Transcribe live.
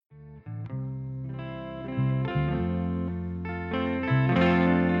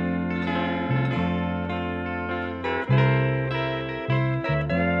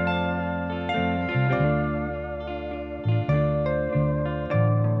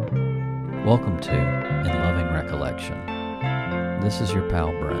Welcome to In Loving Recollection. This is your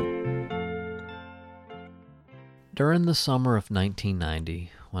pal Brent. During the summer of 1990,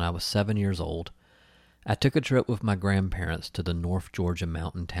 when I was 7 years old, I took a trip with my grandparents to the North Georgia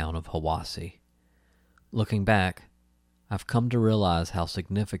mountain town of Hiwassee. Looking back, I've come to realize how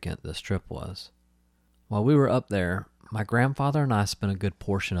significant this trip was. While we were up there, my grandfather and I spent a good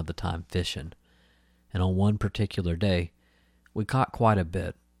portion of the time fishing, and on one particular day, we caught quite a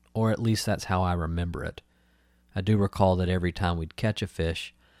bit, or at least that's how I remember it. I do recall that every time we'd catch a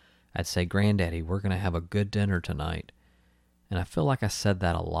fish, I'd say, "Granddaddy, we're going to have a good dinner tonight." And I feel like I said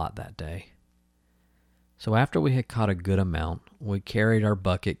that a lot that day. So after we had caught a good amount, we carried our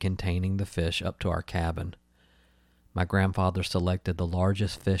bucket containing the fish up to our cabin. My grandfather selected the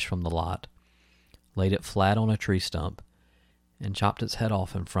largest fish from the lot, laid it flat on a tree stump, and chopped its head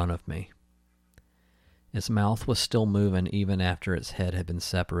off in front of me. Its mouth was still moving even after its head had been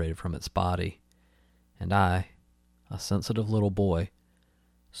separated from its body, and I, a sensitive little boy,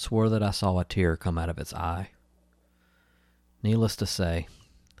 swore that I saw a tear come out of its eye. Needless to say,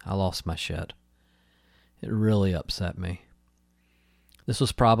 I lost my shit. It really upset me. This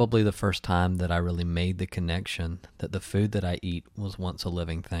was probably the first time that I really made the connection that the food that I eat was once a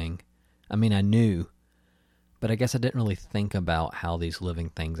living thing. I mean, I knew, but I guess I didn't really think about how these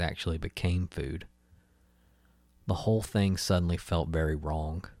living things actually became food. The whole thing suddenly felt very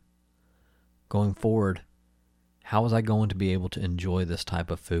wrong. Going forward, how was I going to be able to enjoy this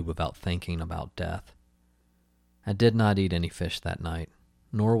type of food without thinking about death? I did not eat any fish that night,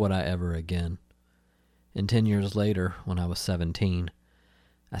 nor would I ever again. And 10 years later, when I was 17,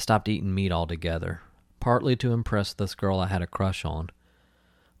 I stopped eating meat altogether, partly to impress this girl I had a crush on,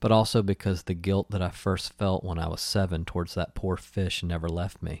 but also because the guilt that I first felt when I was 7 towards that poor fish never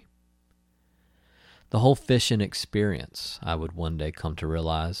left me. The whole fishing experience, I would one day come to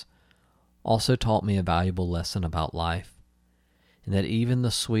realize, also taught me a valuable lesson about life, and that even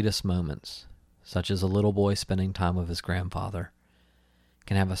the sweetest moments, such as a little boy spending time with his grandfather,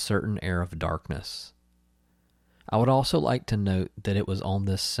 can have a certain air of darkness. I would also like to note that it was on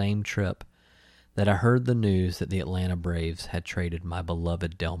this same trip that I heard the news that the Atlanta Braves had traded my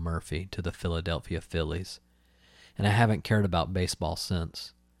beloved Dale Murphy to the Philadelphia Phillies, and I haven't cared about baseball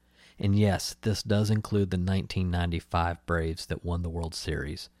since. And yes, this does include the 1995 Braves that won the World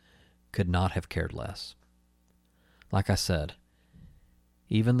Series. Could not have cared less. Like I said,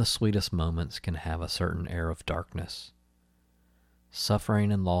 even the sweetest moments can have a certain air of darkness.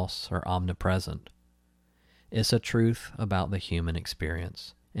 Suffering and loss are omnipresent. It's a truth about the human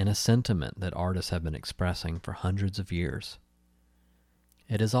experience, and a sentiment that artists have been expressing for hundreds of years.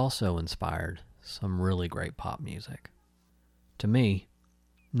 It has also inspired some really great pop music. To me,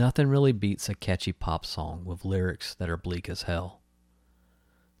 nothing really beats a catchy pop song with lyrics that are bleak as hell.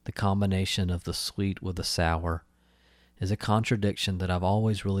 The combination of the sweet with the sour is a contradiction that I've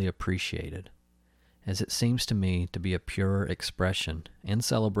always really appreciated, as it seems to me to be a pure expression and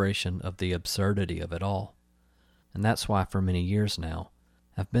celebration of the absurdity of it all. And that's why for many years now,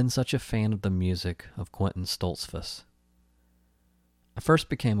 I've been such a fan of the music of Quentin Stoltzfus. I first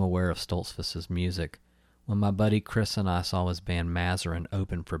became aware of Stoltzfus's music when my buddy Chris and I saw his band Mazarin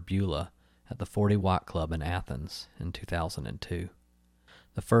open for Beulah at the 40 Watt Club in Athens in 2002.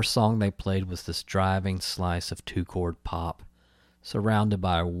 The first song they played was this driving slice of two-chord pop, surrounded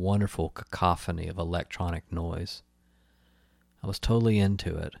by a wonderful cacophony of electronic noise. I was totally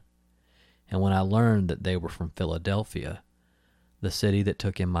into it, and when I learned that they were from Philadelphia, the city that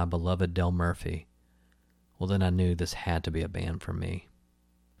took in my beloved Dale Murphy, well then I knew this had to be a band for me.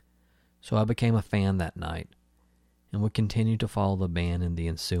 So I became a fan that night, and would continue to follow the band in the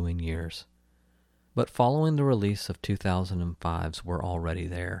ensuing years. But following the release of 2005's We're Already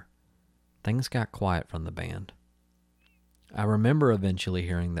There, things got quiet from the band. I remember eventually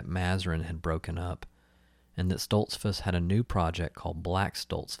hearing that Mazarin had broken up, and that Stoltzfus had a new project called Black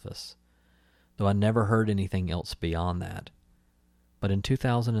Stoltzfus, though I never heard anything else beyond that. But in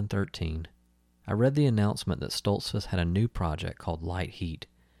 2013, I read the announcement that Stoltzfus had a new project called Light Heat,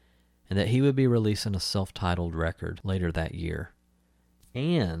 and that he would be releasing a self-titled record later that year.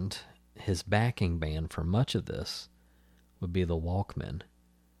 And his backing band for much of this would be the Walkmen.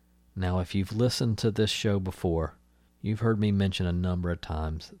 Now, if you've listened to this show before, you've heard me mention a number of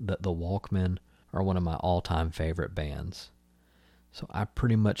times that the Walkmen are one of my all-time favorite bands. So I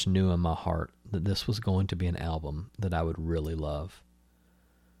pretty much knew in my heart that this was going to be an album that I would really love.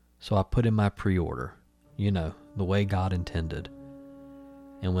 So I put in my pre-order, the way God intended.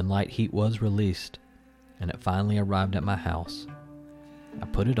 And when Light Heat was released, and it finally arrived at my house, I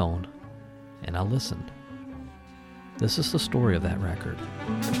put it on, and I listened. This is the story of that record.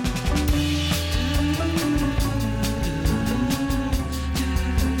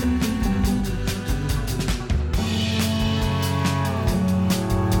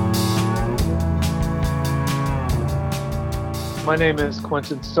 My name is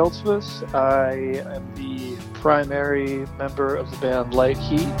Quentin Stoltzfus. I am the primary member of the band Light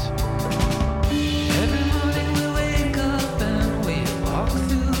Heat. Every morning we wake up and we walk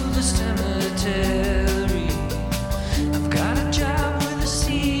through the cemetery. I've got a job with the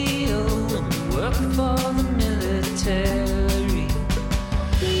CEO and work for the military.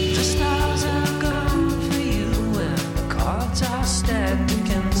 The stars are gone for you and the cards are stacked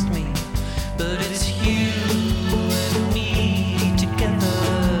against me, but it's you and me together.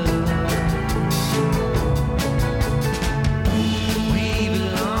 We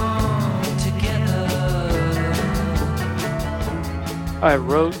belong together. I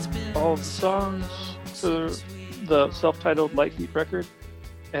wrote all the songs for the self-titled Light Heat record,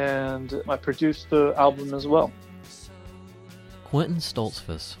 and I produced the album as well. Quentin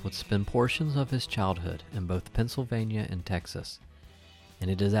Stoltzfus would spend portions of his childhood in both Pennsylvania and Texas, and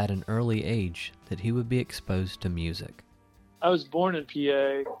it is at an early age that he would be exposed to music. I was born in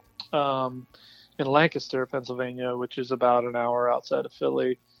PA, in Lancaster, Pennsylvania, which is about an hour outside of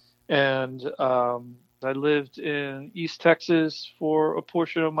Philly. And I lived in East Texas for a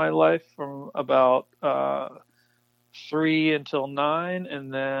portion of my life from about 3 until 9.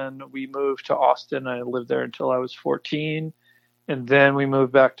 And then we moved to Austin. I lived there until I was 14. And then we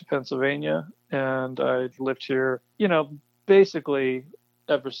moved back to Pennsylvania. And I lived here, basically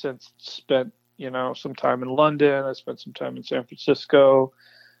ever since. Spent, some time in London. I spent some time in San Francisco.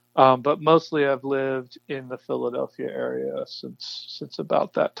 But mostly I've lived in the Philadelphia area since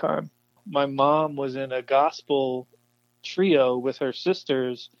about that time. My mom was in a gospel trio with her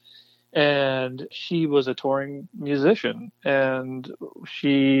sisters, and she was a touring musician, and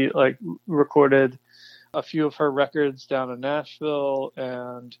she recorded a few of her records down in Nashville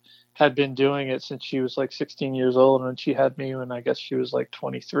and had been doing it since she was 16 years old, and she had me when I guess she was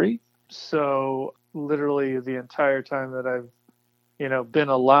 23. So literally the entire time that I've been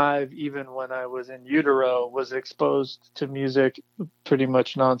alive, even when I was in utero, was exposed to music pretty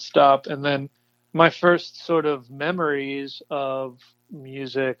much nonstop. And then my first sort of memories of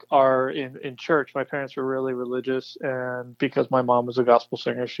music are in church. My parents were really religious, and because my mom was a gospel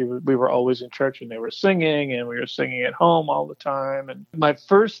singer, we were always in church and they were singing, and we were singing at home all the time. And my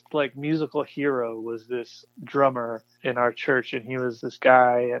first musical hero was this drummer in our church, and he was this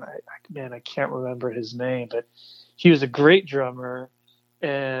guy, and I can't remember his name, but he was a great drummer,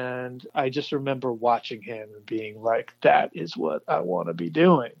 and I just remember watching him and being like, that is what I want to be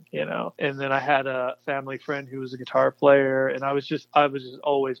doing, And then I had a family friend who was a guitar player, and I was just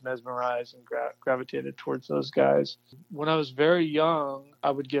always mesmerized and gravitated towards those guys. When I was very young, I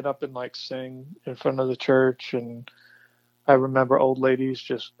would get up and sing in front of the church, and I remember old ladies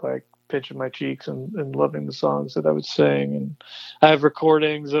just pinching my cheeks and loving the songs that I would sing. And I have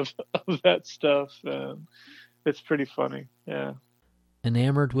recordings of that stuff, and it's pretty funny. Yeah.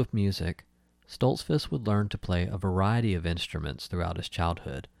 Enamored with music, Stoltzfus would learn to play a variety of instruments throughout his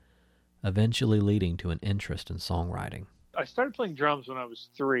childhood, eventually leading to an interest in songwriting. I started playing drums when I was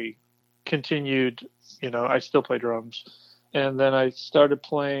 3, continued, I still play drums. And then I started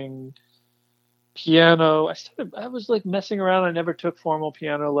playing piano. I was messing around. I never took formal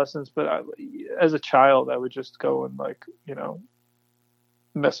piano lessons, but as a child, I would just go and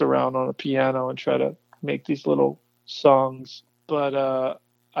mess around on a piano and try to make these little songs. But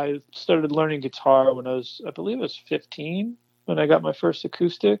I started learning guitar when I believe I was 15 when I got my first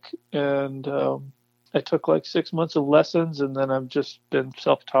acoustic, and I took 6 months of lessons, and then I've just been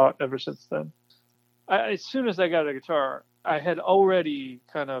self-taught ever since then. As soon as I got a guitar, I had already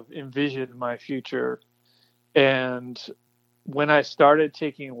kind of envisioned my future, and when I started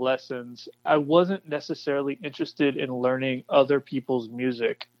taking lessons, I wasn't necessarily interested in learning other people's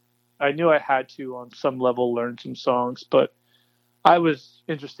music. I knew I had to, on some level, learn some songs, but I was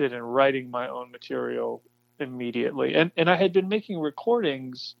interested in writing my own material immediately. And I had been making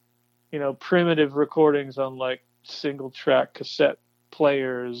recordings, primitive recordings on single track cassette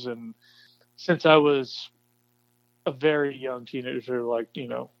players. And since I was a very young teenager,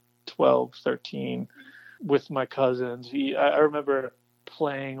 12, 13, with my cousins, I remember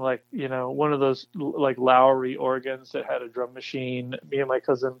playing one of those Lowry organs that had a drum machine. Me and my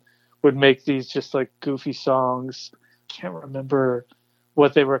cousin would make these just goofy songs. Can't remember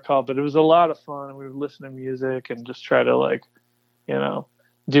what they were called, but it was a lot of fun. We would listen to music and just try to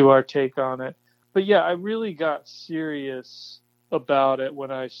do our take on it. But yeah, I really got serious about it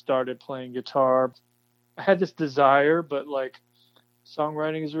when I started playing guitar. I had this desire, but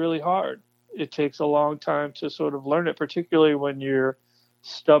songwriting is really hard. It takes a long time to sort of learn it, particularly when you're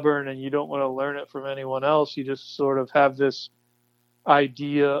stubborn and you don't want to learn it from anyone else. You just sort of have this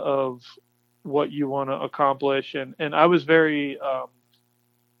idea of what you want to accomplish. And I was very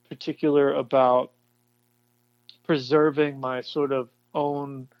particular about preserving my sort of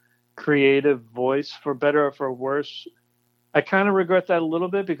own creative voice, for better or for worse. I kind of regret that a little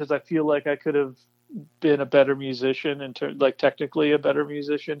bit because I feel like I could have been a better musician like technically a better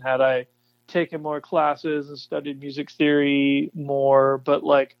musician had I taken more classes and studied music theory more. But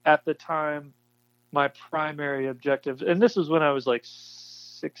like at the time, my primary objective, and this was when I was like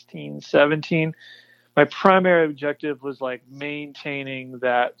 16, 17, my primary objective was like maintaining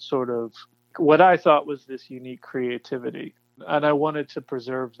that sort of what I thought was this unique creativity. And I wanted to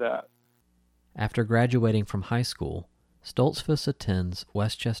preserve that. After graduating from high school, Stoltzfus attends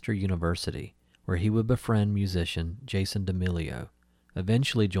Westchester University, where he would befriend musician Jason D'Amelio,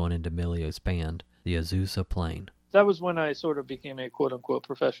 eventually joining D'Amelio's band, the Azusa Plain. That was when I sort of became a quote-unquote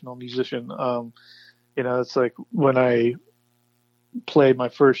professional musician. It's like when I played my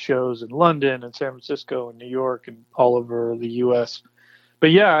first shows in London and San Francisco and New York and all over the U.S.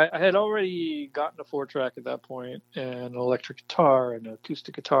 But yeah, I had already gotten a 4-track at that point, and an electric guitar and an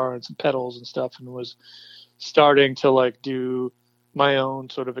acoustic guitar and some pedals and stuff, and was starting to like do my own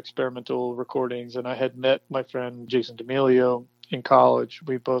sort of experimental recordings. And I had met my friend Jason D'Amelio in college.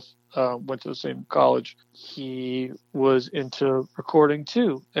 We both went to the same college. He was into recording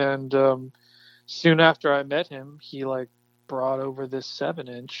too, and soon after I met him, he like brought over this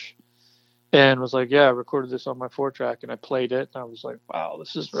 7-inch and was like, yeah, I recorded this on my 4-track, and I played it, and I was like, wow,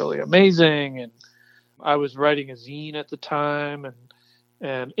 this is really amazing. And I was writing a zine at the time,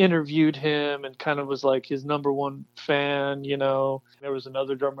 and interviewed him, and kind of was like his number one fan. There was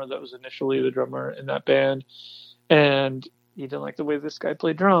another drummer that was initially the drummer in that band, and he didn't like the way this guy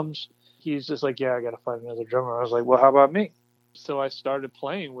played drums. He's just like, yeah, I got to find another drummer. I was like, well, how about me? So I started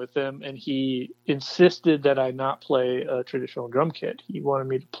playing with him, and he insisted that I not play a traditional drum kit. He wanted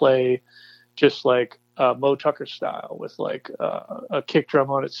me to play just like Mo Tucker style, with like a kick drum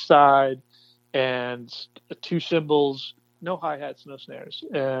on its side and 2 cymbals, no hi-hats, no snares.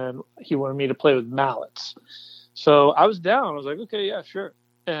 And he wanted me to play with mallets. So I was down. I was like, okay, yeah, sure.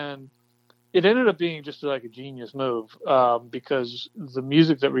 And it ended up being just like a genius move, because the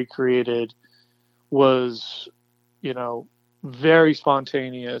music that we created was, very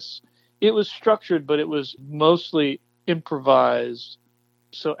spontaneous. It was structured, but it was mostly improvised.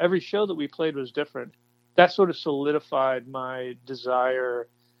 So every show that we played was different. That sort of solidified my desire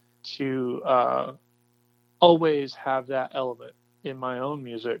to always have that element in my own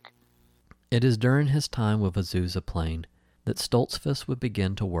music. It is during his time with Azusa Plain that Stoltzfus would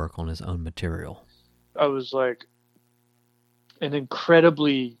begin to work on his own material. I was like an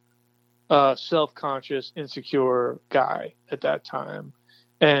incredibly self-conscious, insecure guy at that time.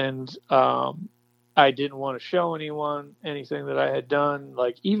 And I didn't want to show anyone anything that I had done,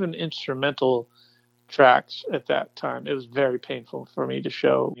 like even instrumental tracks at that time. It was very painful for me to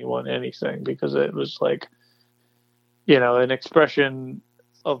show anyone anything, because it was like, an expression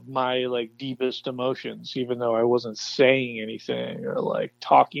of my like deepest emotions, even though I wasn't saying anything or like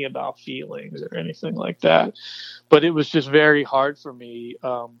talking about feelings or anything like that. But it was just very hard for me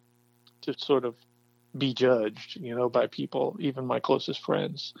to sort of be judged, by people, even my closest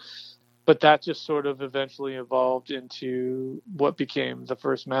friends. But that just sort of eventually evolved into what became the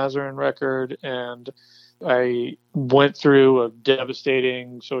first Mazarin record. And I went through a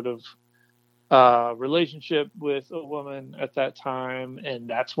devastating sort of relationship with a woman at that time. And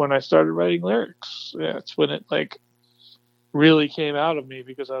that's when I started writing lyrics. That's when it like really came out of me,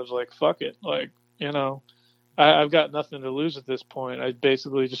 because I was like, fuck it. Like, I've got nothing to lose at this point. I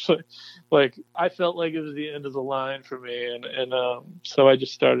basically just like I felt like it was the end of the line for me, and so I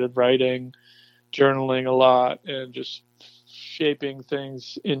just started writing, journaling a lot, and just shaping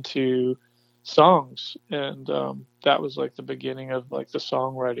things into songs. And that was like the beginning of like the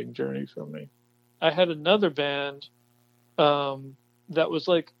songwriting journey for me. I had another band that was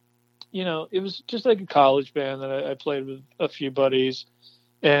like, it was just like a college band that I played with a few buddies.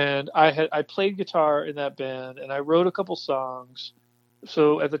 And I played guitar in that band, and I wrote a couple songs.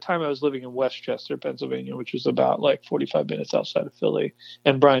 So at the time I was living in Westchester, Pennsylvania, which was about like 45 minutes outside of Philly.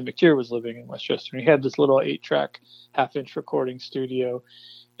 And Brian McTeer was living in Westchester, and he had this little 8-track half-inch recording studio.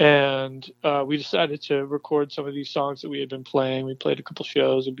 And we decided to record some of these songs that we had been playing. We played a couple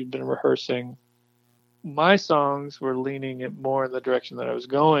shows, and we'd been rehearsing. My songs were leaning more in the direction that I was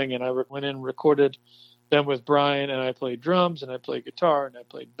going, and I went in and recorded them with Brian, and I played drums, and I played guitar, and I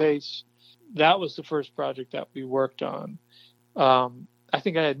played bass. That was the first project that we worked on. I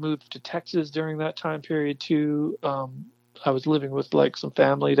think I had moved to Texas during that time period too. I was living with like some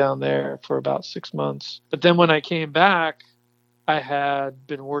family down there for about 6 months. But then when I came back, I had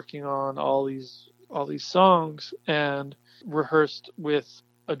been working on all these songs and rehearsed with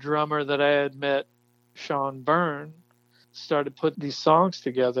a drummer that I had met, Sean Byrne. Started putting these songs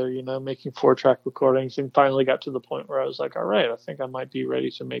together, making 4-track recordings, and finally got to the point where I was like, all right, I think I might be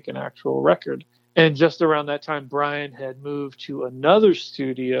ready to make an actual record. And just around that time, Brian had moved to another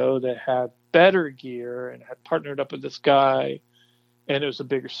studio that had better gear and had partnered up with this guy, and it was a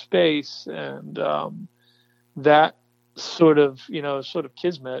bigger space. And that sort of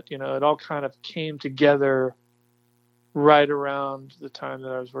kismet, it all kind of came together right around the time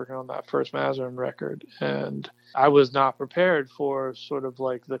that I was working on that first Mazarin record. And I was not prepared for sort of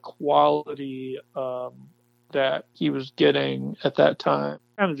like the quality that he was getting at that time.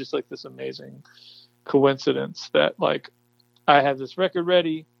 Kind of just like this amazing coincidence that like I had this record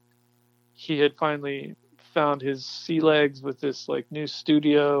ready. He had finally found his sea legs with this like new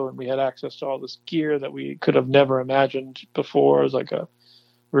studio, and we had access to all this gear that we could have never imagined before. It was like a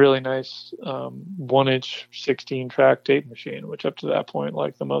really nice 1-inch 16-track tape machine, which up to that point,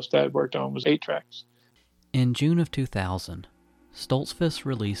 like the most I had worked on was 8 tracks. In June of 2000, Stoltzfus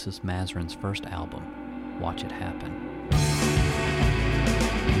releases Mazarin's first album, Watch It Happen.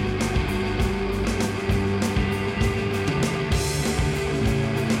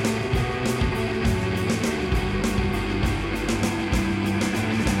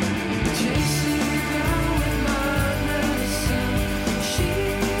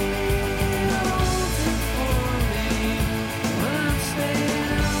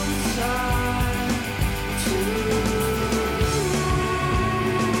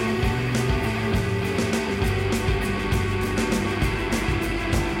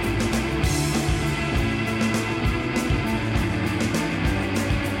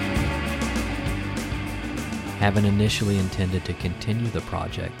 Having initially intended to continue the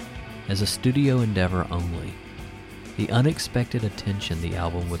project as a studio endeavor only, the unexpected attention the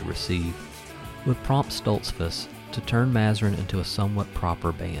album would receive would prompt Stoltzfus to turn Mazarin into a somewhat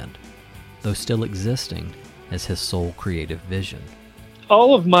proper band, though still existing as his sole creative vision.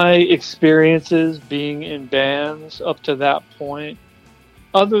 All of my experiences being in bands up to that point,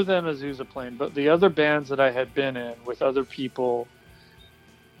 other than Azusa Plain, but the other bands that I had been in with other people,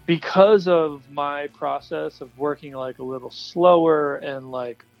 because of my process of working like a little slower and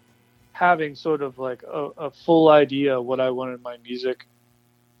like having sort of like a full idea of what I wanted my music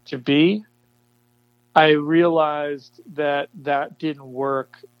to be, I realized that didn't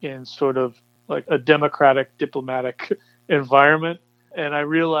work in sort of like a democratic, diplomatic environment. And I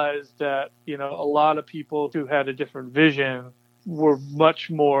realized that, a lot of people who had a different vision were much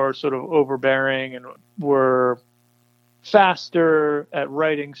more sort of overbearing and were faster at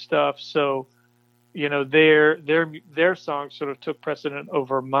writing stuff. So, their songs sort of took precedent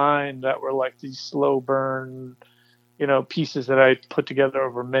over mine that were like these slow burn, pieces that I put together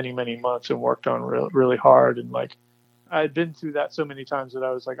over many, many months and worked on really hard. And like, I'd been through that so many times that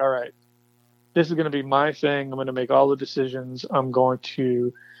I was like, all right, this is going to be my thing. I'm going to make all the decisions. I'm going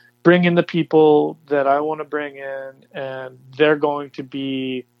to bring in the people that I want to bring in, and they're going to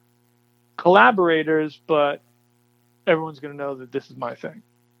be collaborators, but everyone's going to know that this is my thing.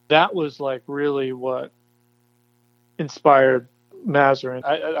 That was like really what inspired Mazarin.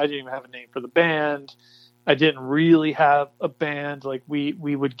 I didn't even have a name for the band. I didn't really have a band. Like we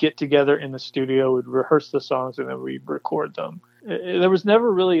would get together in the studio, we'd rehearse the songs, and then we'd record them. There was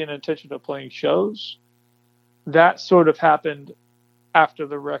never really an intention of playing shows. That sort of happened after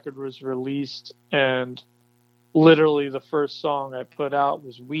the record was released, and literally the first song I put out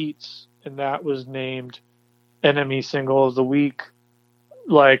was Wheats, and that was named NME Single of the Week,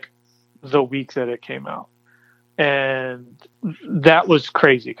 like the week that it came out. And that was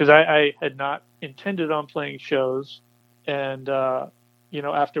crazy because I had not intended on playing shows. And,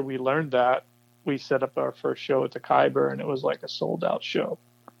 after we learned that, we set up our first show at the Khyber, and it was like a sold out show.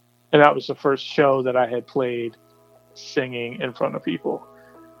 And that was the first show that I had played singing in front of people.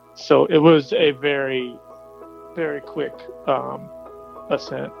 So it was a very, very quick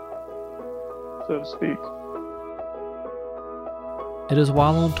ascent, so to speak. It is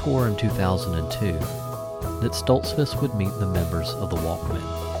while on tour in 2002 that Stoltzfus would meet the members of the Walkmen.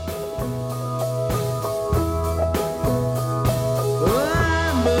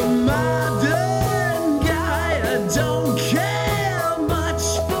 I'm a modern guy, I don't care much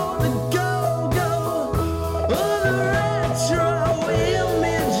for the go-go or the retro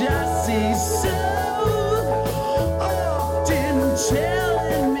image I see so often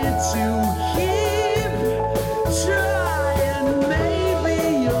telling me to keep trying. Maybe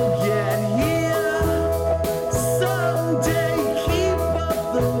you'll get here someday. Keep up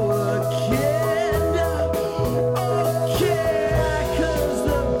the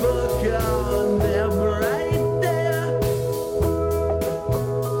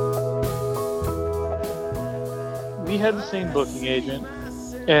we had the same booking agent,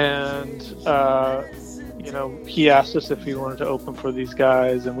 and he asked us if we wanted to open for these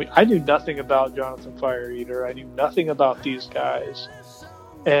guys, and I knew nothing about Jonathan Fire Eater. I knew nothing about these guys,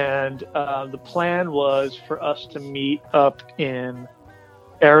 and the plan was for us to meet up in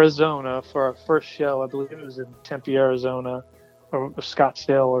Arizona for our first show. I believe it was in Tempe, Arizona, or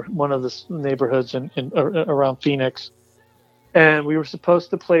Scottsdale, or one of the neighborhoods in around Phoenix. And we were supposed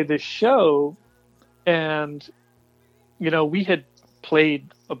to play this show, and we had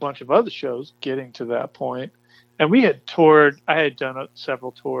played a bunch of other shows getting to that point, and we had toured. I had done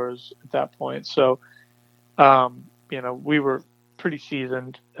several tours at that point, so we were pretty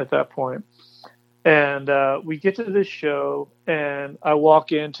seasoned at that point. And we get to this show, and I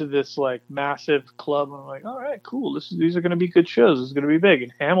walk into this like massive club, and I'm like, all right, cool. These are going to be good shows. This is going to be big.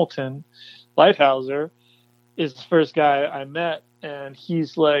 And Hamilton Lighthouser is the first guy I met, and he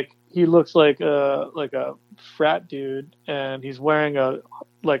looks like a frat dude, and he's wearing a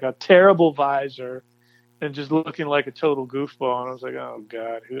terrible visor and just looking like a total goofball. And I was like, oh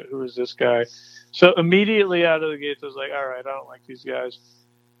God, who is this guy? So immediately out of the gates, I was like, all right, I don't like these guys.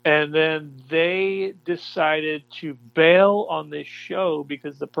 And then they decided to bail on this show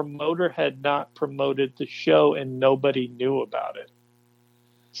because the promoter had not promoted the show and nobody knew about it.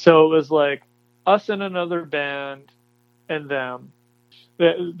 So it was like us and another band and them.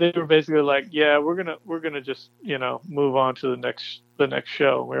 They were basically like, yeah, we're gonna just move on to the next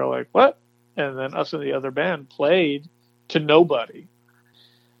show. And we were like, what? And then us and the other band played to nobody.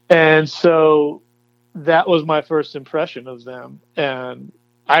 And so that was my first impression of them, and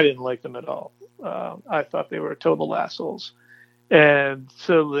I didn't like them at all. I thought they were total assholes. And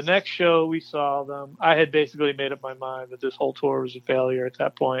so the next show we saw them, I had basically made up my mind that this whole tour was a failure at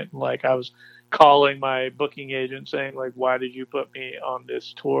that point. Like, I was calling my booking agent saying, like, why did you put me on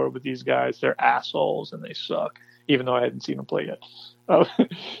this tour with these guys? They're assholes and they suck, even though I hadn't seen them play yet.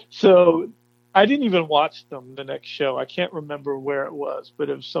 So I didn't even watch them the next show. I can't remember where it was, but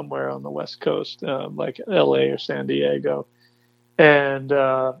it was somewhere on the West Coast, like LA or San Diego. And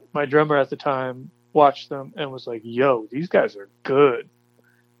my drummer at the time watched them and was like, yo, these guys are good.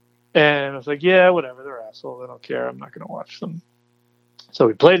 And I was like, yeah, whatever, they're assholes. I don't care. I'm not going to watch them. So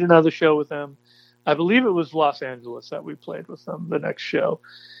we played another show with them. I believe it was Los Angeles that we played with them the next show.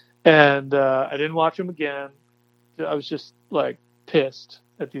 And I didn't watch them again. I was just like pissed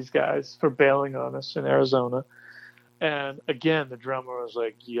at these guys for bailing on us in Arizona. And again, the drummer was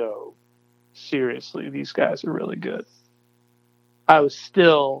like, yo, seriously, these guys are really good. I was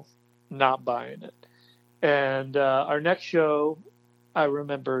still not buying it. And our next show, I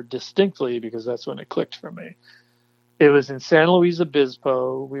remember distinctly because that's when it clicked for me. It was in San Luis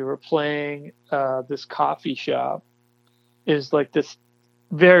Obispo. We were playing this coffee shop. It was like this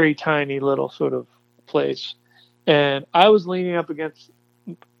very tiny little sort of place. And I was leaning up against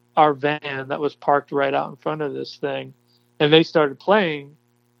our van that was parked right out in front of this thing. And they started playing.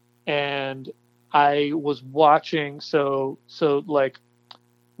 And I was watching. So like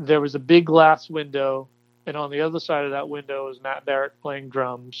there was a big glass window. And on the other side of that window was Matt Barrett playing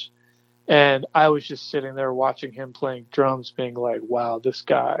drums. And I was just sitting there watching him playing drums, being like, wow, this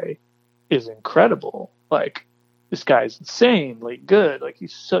guy is incredible. Like, this guy's insanely good. Like,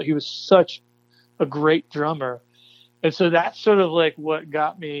 he was such a great drummer. And so that's sort of like what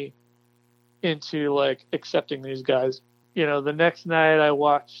got me into like accepting these guys. The next night I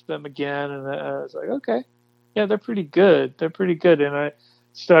watched them again and I was like, okay, yeah, they're pretty good. They're pretty good. And I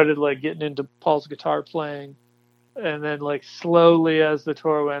started like getting into Paul's guitar playing. And then like slowly as the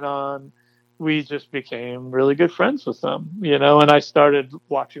tour went on, we just became really good friends with them, and I started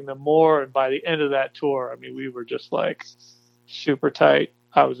watching them more. And by the end of that tour, I mean, we were just like super tight.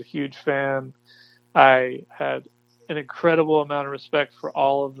 I was a huge fan. I had an incredible amount of respect for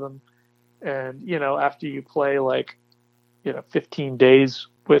all of them. And, after you play like, 15 days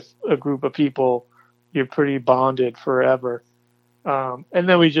with a group of people, you're pretty bonded forever. And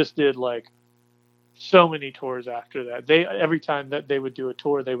then we just did like so many tours after that. Every time that they would do a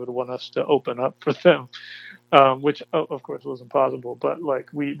tour, they would want us to open up for them, which of course wasn't possible. But like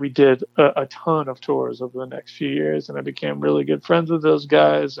we did a ton of tours over the next few years, and I became really good friends with those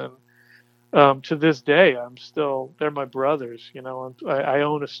guys. And to this day, they're my brothers. I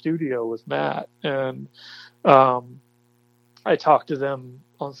own a studio with Matt, and I talk to them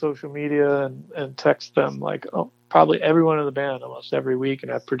on social media and text them like probably everyone in the band almost every week.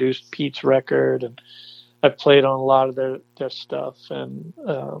 And I've produced Pete's record, and I've played on a lot of their stuff. And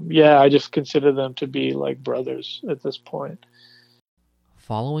I just consider them to be like brothers at this point.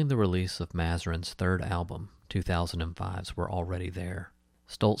 Following the release of Mazarin's third album, 2005's We're Already There,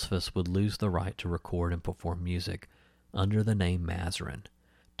 Stoltzfus would lose the right to record and perform music under the name Mazarin,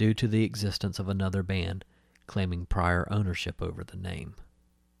 due to the existence of another band claiming prior ownership over the name.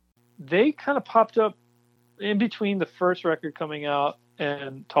 They kind of popped up in between the first record coming out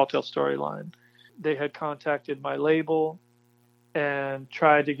and Tall Tale Storyline. They had contacted my label and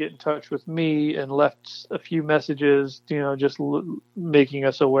tried to get in touch with me and left a few messages, just making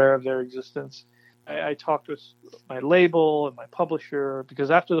us aware of their existence. I talked with my label and my publisher,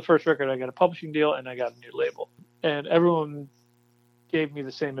 because after the first record, I got a publishing deal and I got a new label. And everyone gave me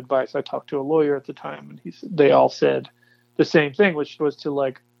the same advice. I talked to a lawyer at the time, and they all said the same thing, which was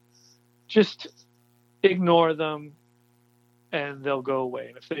to just ignore them and they'll go away.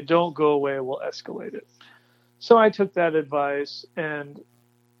 And if they don't go away, we'll escalate it. So I took that advice, and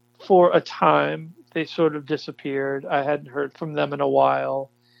for a time, they sort of disappeared. I hadn't heard from them in a while.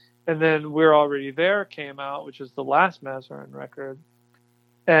 And then We're Already There came out, which is the last Mazarin record.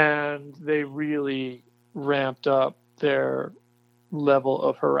 And they really ramped up their level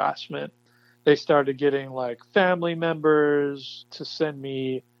of harassment. They started getting family members to send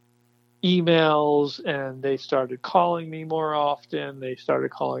me emails, and they started calling me more often. They started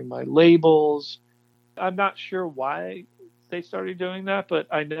calling my labels. I'm not sure why they started doing that, but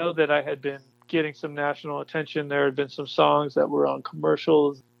I know that I had been getting some national attention. There had been some songs that were on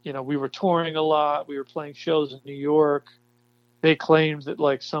commercials. We were touring a lot. We were playing shows in New York. They claimed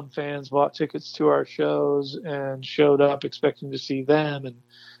that some fans bought tickets to our shows and showed up expecting to see them. And,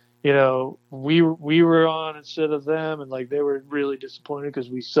 we were on instead of them. And they were really disappointed because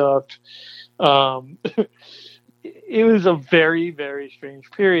we sucked. It was a very, very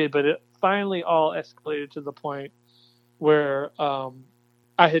strange period, but it finally all escalated to the point where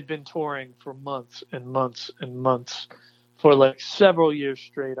I had been touring for months and months and months. For several years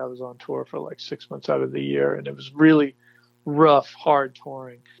straight, I was on tour for 6 months out of the year, and it was really rough, hard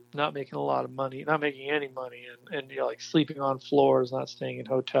touring, not making a lot of money, not making any money, and sleeping on floors, not staying in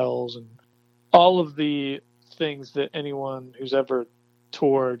hotels, and all of the things that anyone who's ever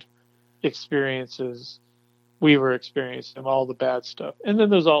toured experiences. We were experiencing all the bad stuff. And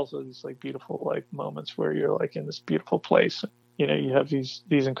then there's also these beautiful moments where you're in this beautiful place. You have these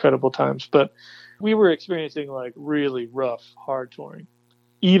incredible times. But we were experiencing really rough, hard touring.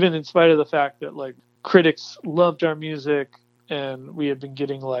 Even in spite of the fact that critics loved our music, and we had been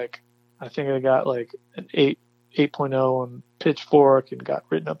getting I think I got an 8.0 on Pitchfork and got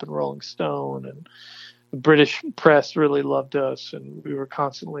written up in Rolling Stone, and the British press really loved us, and we were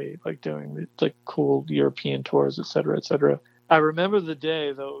constantly doing cool European tours, et cetera, et cetera. I remember the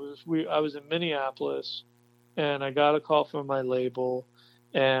day though. I was in Minneapolis, and I got a call from my label,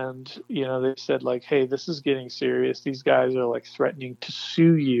 and they said hey, this is getting serious. These guys are threatening to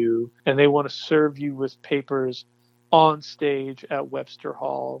sue you, and they want to serve you with papers on stage at Webster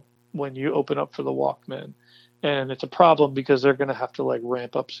Hall when you open up for the Walkmen. And it's a problem because they're going to have to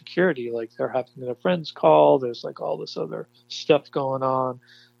ramp up security. They're having their friends call. There's all this other stuff going on.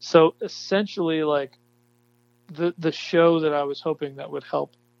 So essentially the show that I was hoping that would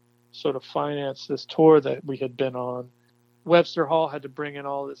help sort of finance this tour that we had been on, Webster Hall had to bring in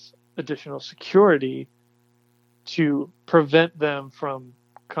all this additional security to prevent them from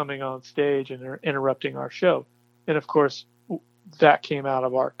coming on stage and interrupting our show. And of course, that came out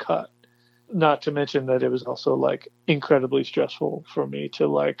of our cut. Not to mention that it was also incredibly stressful for me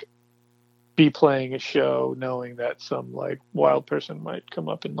to be playing a show knowing that some wild person might come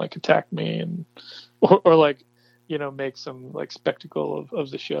up and attack me and or make some spectacle of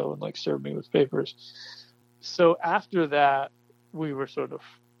the show and serve me with papers. So after that, we were sort of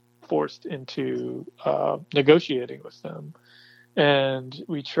forced into negotiating with them, and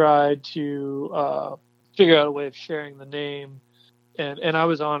we tried to figure out a way of sharing the name. And I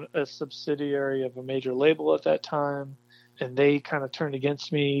was on a subsidiary of a major label at that time, and they kind of turned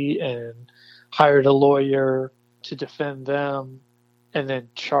against me and hired a lawyer to defend them, and then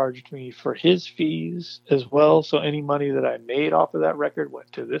charged me for his fees as well. So any money that I made off of that record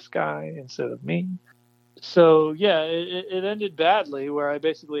went to this guy instead of me. So yeah, it ended badly, where I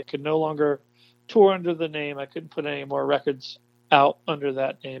basically could no longer tour under the name. I couldn't put any more records out under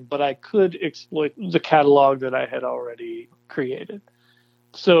that name, but I could exploit the catalog that I had already created.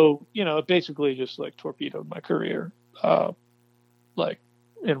 So, it basically just torpedoed my career,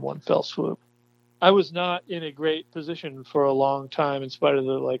 in one fell swoop. I was not in a great position for a long time in spite of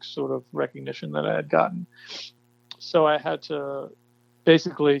the sort of recognition that I had gotten. So I had to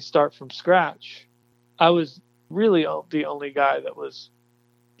basically start from scratch. I was really the only guy that was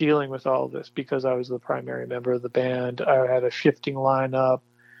dealing with all of this because I was the primary member of the band. I had a shifting lineup,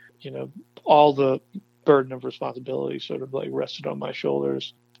 all the burden of responsibility sort of rested on my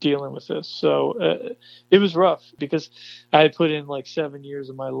shoulders. dealing with this. So it was rough because I had put in like 7 years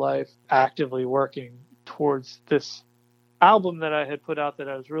of my life actively working towards this album that I had put out that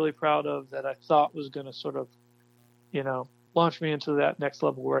I was really proud of, that I thought was going to sort of, launch me into that next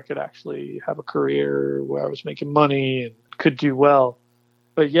level where I could actually have a career, where I was making money and could do well.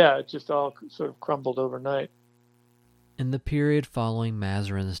 But yeah, it just all sort of crumbled overnight. In the period following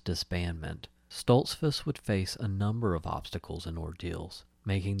Mazarin's disbandment, Stoltzfus would face a number of obstacles and ordeals,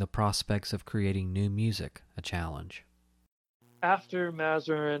 making the prospects of creating new music a challenge. After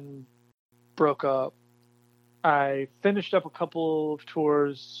Mazarin broke up, I finished up a couple of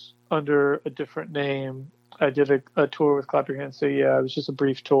tours under a different name. I did a tour with Clap Your Hands Say Yeah. It was just a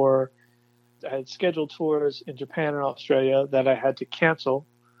brief tour. I had scheduled tours in Japan and Australia that I had to cancel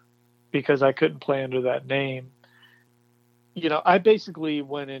because I couldn't play under that name. I basically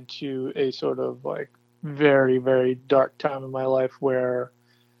went into a sort of like very, very dark time in my life where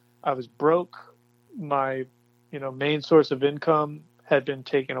I was broke. My, main source of income had been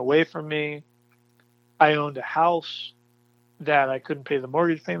taken away from me. I owned a house that I couldn't pay the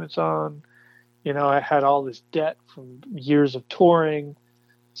mortgage payments on. I had all this debt from years of touring.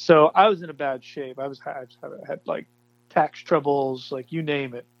 So I was in a bad shape. I had like tax troubles, like you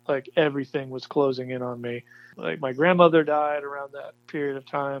name it. Like everything was closing in on me. Like my grandmother died around that period of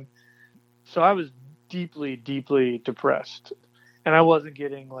time. So I was deeply, deeply depressed. And I wasn't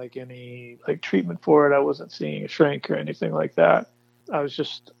getting like any like treatment for it. I wasn't seeing a shrink or anything like that. I was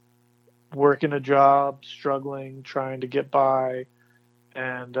just working a job, struggling, trying to get by,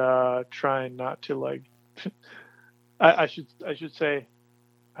 and trying not to like I should say,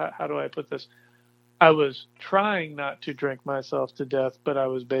 how do I put this? I was trying not to drink myself to death, but I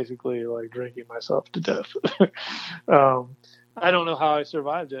was basically like drinking myself to death. I don't know how I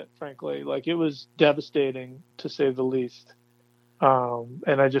survived it, frankly. Like it was devastating to say the least.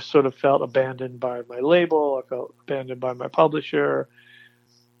 And I just sort of felt abandoned by my label. I felt abandoned by my publisher.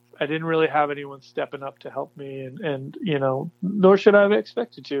 I didn't really have anyone stepping up to help me, and nor should I have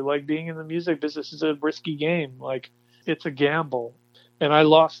expected to. Like being in the music business is a risky game. Like it's a gamble, and I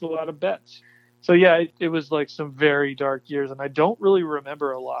lost a lot of bets. So yeah, it was like some very dark years, and I don't really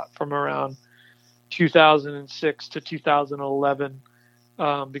remember a lot from around 2006 to 2011,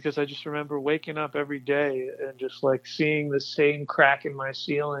 because I just remember waking up every day and just like seeing the same crack in my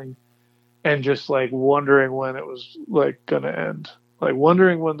ceiling, and just like wondering when it was like gonna end, like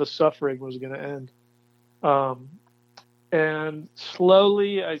wondering when the suffering was gonna end. And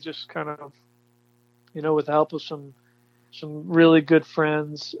slowly, I just kind of, with the help of some really good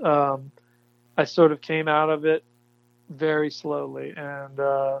friends, I sort of came out of it very slowly, and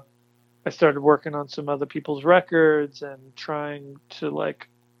I started working on some other people's records and trying to like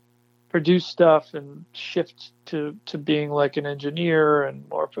produce stuff and shift to being like an engineer and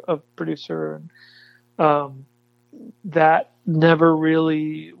more of a producer. And that never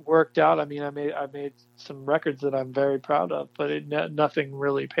really worked out. I mean, I made some records that I'm very proud of, but nothing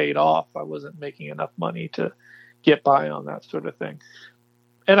really paid off. I wasn't making enough money to get by on that sort of thing.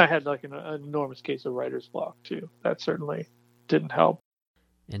 And I had like an enormous case of writer's block too. That certainly didn't help.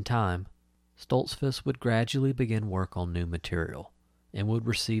 In time, Stoltzfus would gradually begin work on new material and would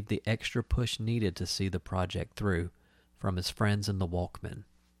receive the extra push needed to see the project through from his friends in the Walkmen.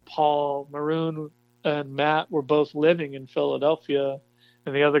 Paul Maroon and Matt were both living in Philadelphia,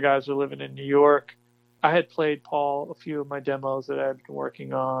 and the other guys were living in New York. I had played Paul a few of my demos that I had been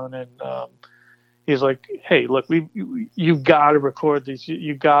working on, and he's like, "Hey, look, you got to record these.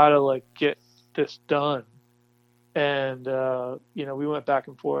 You got to like get this done." And we went back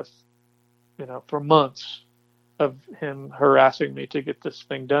and forth, for months of him harassing me to get this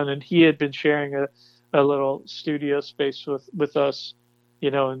thing done. And he had been sharing a little studio space with us,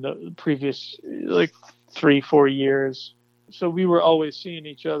 in the previous like 3-4 years. So we were always seeing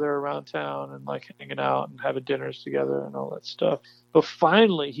each other around town and like hanging out and having dinners together and all that stuff. But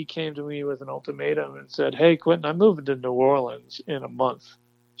finally he came to me with an ultimatum and said, "Hey, Quentin, I'm moving to New Orleans in a month.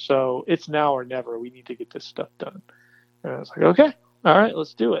 So it's now or never. We need to get this stuff done." And I was like, okay, all right,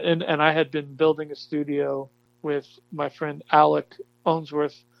 let's do it. And I had been building a studio with my friend Alec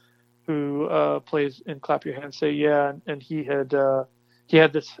Ownsworth, who plays in Clap Your Hands Say Yeah. And he had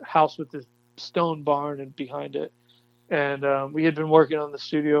this house with this stone barn and behind it. And we had been working on the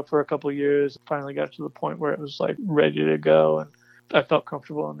studio for a couple of years. Finally got to the point where it was like ready to go, and I felt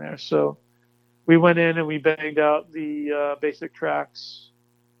comfortable in there. So we went in and we banged out the basic tracks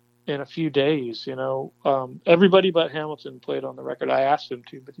in a few days. Everybody but Hamilton played on the record. I asked him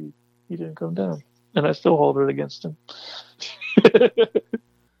to, but he didn't come down, and I still hold it against him.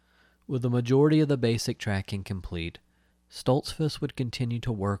 With the majority of the basic tracking complete, Stoltzfus would continue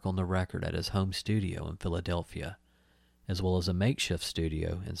to work on the record at his home studio in Philadelphia, as well as a makeshift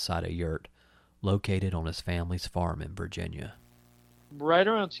studio inside a yurt located on his family's farm in Virginia. Right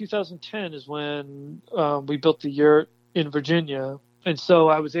around 2010 is when we built the yurt in Virginia. And so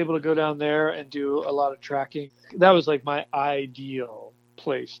I was able to go down there and do a lot of tracking. That was like my ideal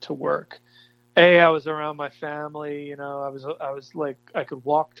place to work. I was around my family, you know, I was like, I could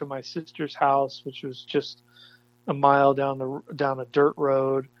walk to my sister's house, which was just a mile down a dirt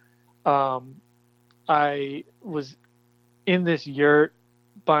road. I was in this yurt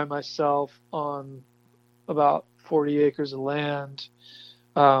by myself on about 40 acres of land,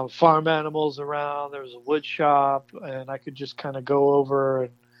 farm animals around. There was a wood shop, and I could just kind of go over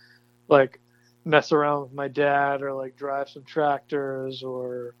and like mess around with my dad, or like drive some tractors,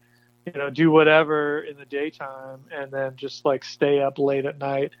 or, you know, do whatever in the daytime, and then just like stay up late at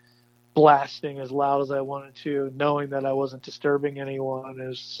night blasting as loud as I wanted to, knowing that I wasn't disturbing anyone. It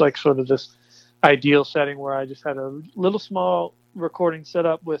was like sort of this ideal setting where I just had a little small recording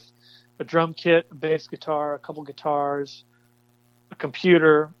setup with a drum kit, a bass guitar, a couple guitars, a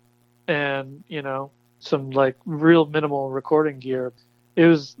computer, and, you know, some like real minimal recording gear. It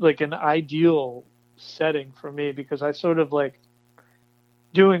was like an ideal setting for me, because I sort of like,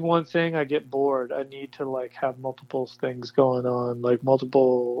 doing one thing, I get bored. I need to like have multiple things going on, like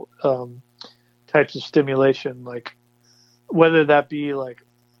multiple types of stimulation, like whether that be like,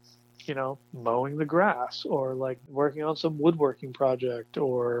 you know, mowing the grass, or like working on some woodworking project,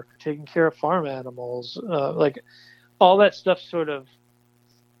 or taking care of farm animals. Like all that stuff sort of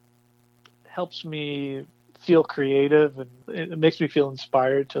helps me feel creative, and it makes me feel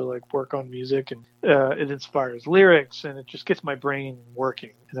inspired to like work on music, and it inspires lyrics, and it just gets my brain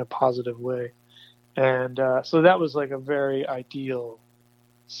working in a positive way. And so that was like a very ideal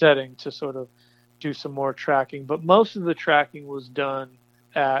setting to sort of do some more tracking. But most of the tracking was done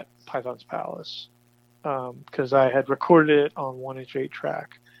at Python's Palace, because I had recorded it on 1-inch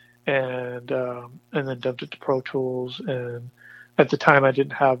 8-track, and then dumped it to Pro Tools. And at the time, I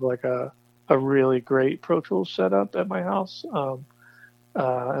didn't have like a really great Pro Tools setup at my house. And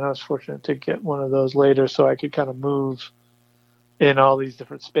I was fortunate to get one of those later, so I could kind of move in all these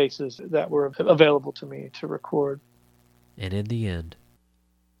different spaces that were available to me to record. And in the end,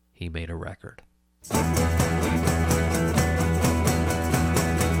 he made a record.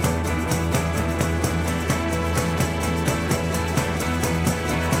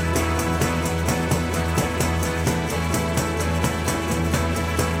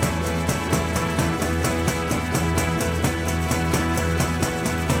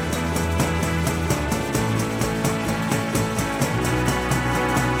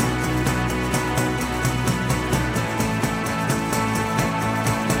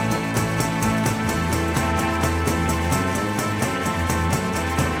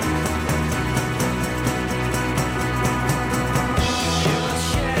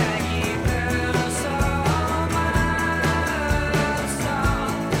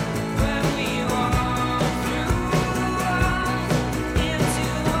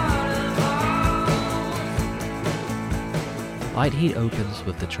 Light Heat opens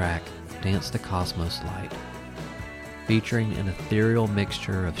with the track Dance the Cosmos Light, featuring an ethereal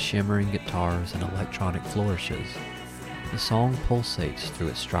mixture of shimmering guitars and electronic flourishes. The song pulsates through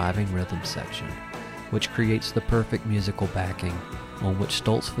its striving rhythm section, which creates the perfect musical backing on which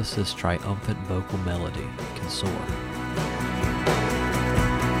Stoltzfus's triumphant vocal melody can soar.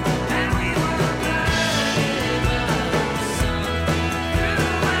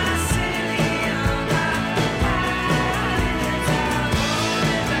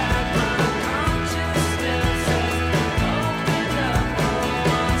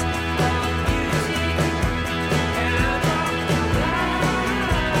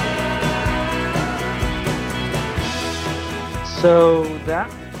 So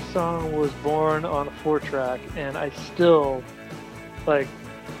that song was born on a 4-track, and I still, like,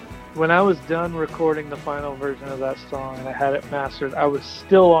 when I was done recording the final version of that song and I had it mastered, I was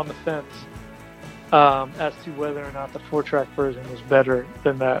still on the fence as to whether or not the 4-track version was better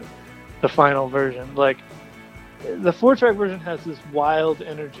than the final version. Like, the 4-track version has this wild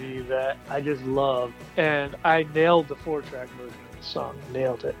energy that I just love, and I nailed the 4-track version of the song,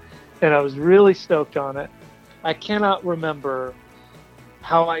 nailed it, and I was really stoked on it. I cannot remember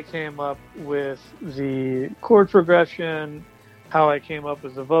how I came up with the chord progression, how I came up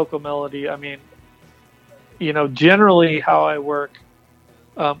with the vocal melody. I mean, you know, generally how I work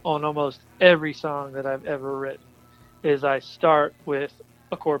on almost every song that I've ever written is I start with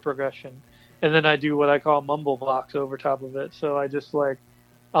a chord progression, and then I do what I call mumble blocks over top of it. So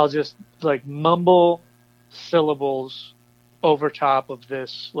I'll just mumble syllables over top of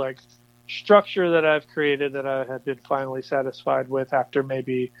this like structure that I've created that I had been finally satisfied with after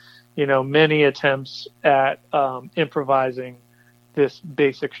maybe, many attempts at improvising this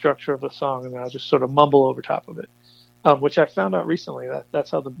basic structure of the song, and I'll just sort of mumble over top of it, which I found out recently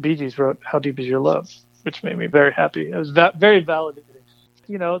that's how the Bee Gees wrote "How Deep Is Your Love," which made me very happy. It was very validating.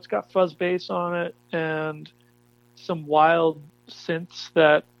 It's got fuzz bass on it and some wild synths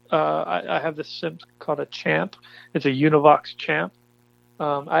that I have this synth called a Champ. It's a Univox Champ.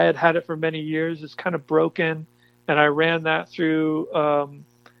 I had it for many years. It's kind of broken, and I ran that through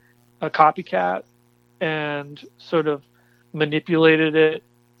a copycat and sort of manipulated it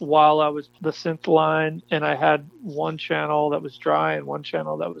while I was the synth line, and I had one channel that was dry and one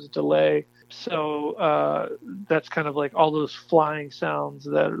channel that was delay. So that's kind of like all those flying sounds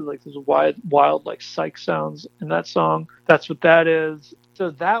that are like those wild like psych sounds in that song. That's what that is. So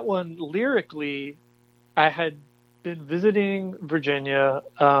that one lyrically, I had been visiting Virginia,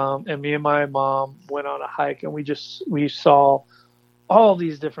 and me and my mom went on a hike, and we saw all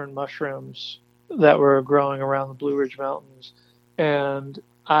these different mushrooms that were growing around the Blue Ridge Mountains, and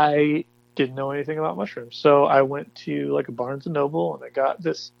I didn't know anything about mushrooms. So I went to like a Barnes and Noble, and I got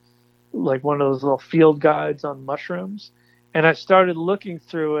this like one of those little field guides on mushrooms, and I started looking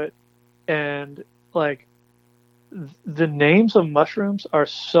through it, and like the names of mushrooms are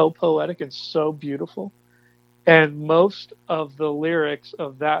so poetic and so beautiful, and most of the lyrics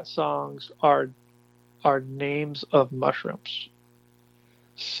of that songs are names of mushrooms.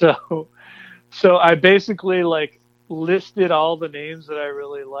 So I basically like listed all the names that I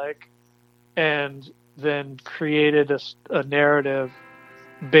really like, and then created a narrative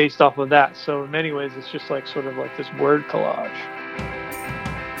based off of that. So in many ways, it's just like sort of like this word collage.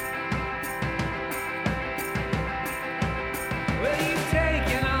 Well, you've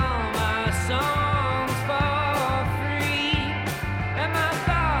taken all my songs for free, and my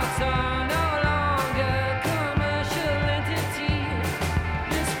thoughts are no longer commercial entities.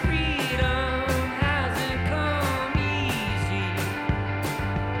 This freedom hasn't come easy.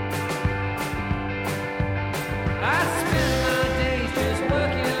 I spend my days just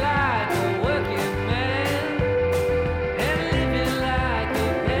working like a working man, and living like a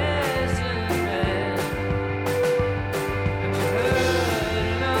peasant man. And we've heard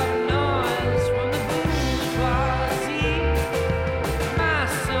enough noise from the bourgeoisie. My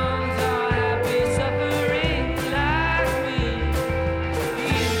songs are happy suffering like me.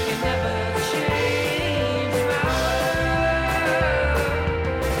 You can never change my world.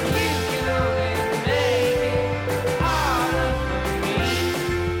 You can only make it harder for me.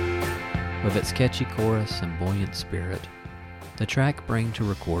 With its catchy chorus and buoyant spirit, the track Bring to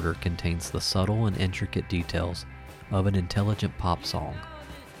Recorder contains the subtle and intricate details of an intelligent pop song,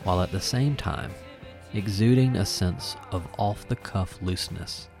 while at the same time exuding a sense of off-the-cuff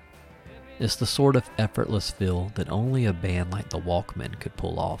looseness. It's the sort of effortless feel that only a band like the Walkmen could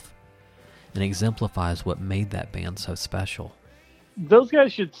pull off, and exemplifies what made that band so special. Those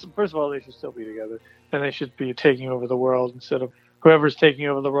guys should, first of all, they should still be together, and they should be taking over the world instead of whoever's taking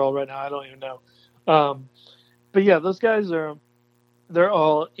over the world right now. I don't even know. But yeah, those guys they're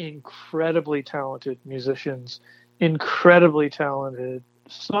all incredibly talented musicians, incredibly talented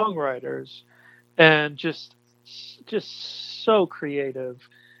songwriters, and just so creative.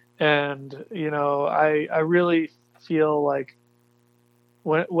 And I really feel like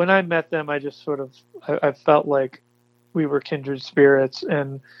when I met them, I just sort of I felt like we were kindred spirits.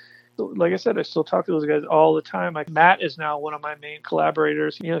 And like I said, I still talk to those guys all the time. Like Matt is now one of my main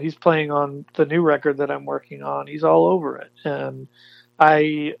collaborators. He's playing on the new record that I'm working on. He's all over it, and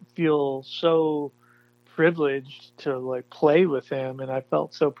I feel so privileged to like play with him, and I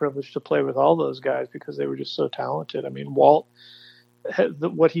felt so privileged to play with all those guys because they were just so talented. I mean, Walt,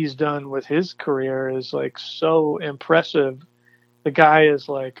 what he's done with his career is like so impressive. The guy is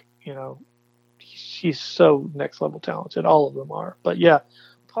like, he's so next level talented. All of them are. But yeah,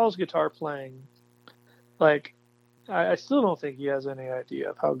 Paul's guitar playing, like, I still don't think he has any idea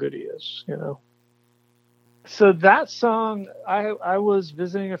of how good he is, So that song, I was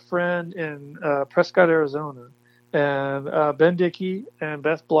visiting a friend in Prescott, Arizona, and Ben Dickey and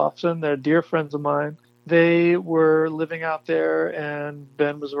Beth Blofson, they're dear friends of mine. They were living out there, and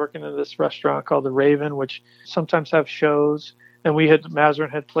Ben was working at this restaurant called The Raven, which sometimes have shows. And Mazarin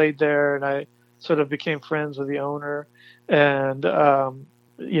had played there, and I sort of became friends with the owner. And,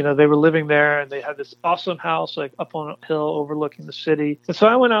 they were living there, and they had this awesome house like up on a hill overlooking the city. And so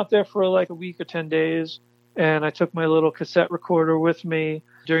I went out there for like a week or 10 days, and I took my little cassette recorder with me.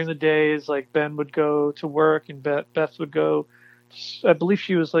 During the days, like Ben would go to work, and Beth would go, I believe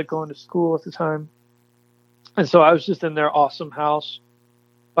she was like going to school at the time. And so I was just in their awesome house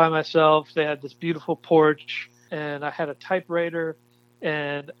by myself. They had this beautiful porch, and I had a typewriter,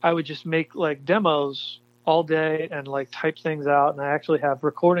 and I would just make like demos all day and like type things out. And I actually have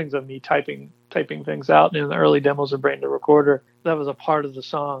recordings of me typing things out in the early demos of Brain to Recorder. That was a part of the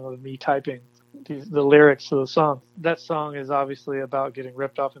song, of me typing the lyrics to the song. That song is obviously about getting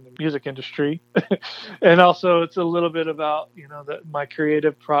ripped off in the music industry, and also it's a little bit about my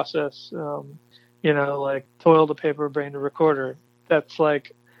creative process. Like toil to paper, brain to recorder. That's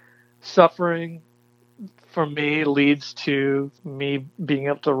like suffering for me leads to me being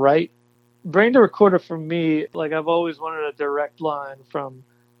able to write. Brain to recorder for me, like I've always wanted a direct line from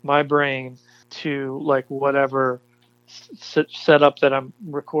my brain to like whatever setup that I'm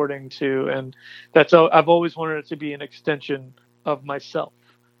recording to, and I've always wanted it to be an extension of myself,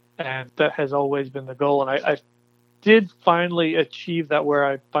 and that has always been the goal. And I did finally achieve that, where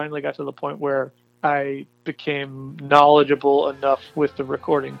I finally got to the point where I became knowledgeable enough with the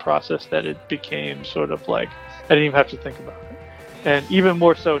recording process that it became sort of like I didn't even have to think about it. And even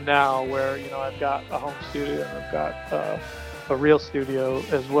more so now, where I've got a home studio and I've got a real studio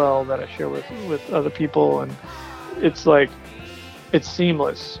as well that I share with other people, and it's like it's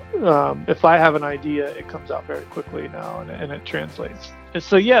seamless. If I have an idea, it comes out very quickly now, and it translates. And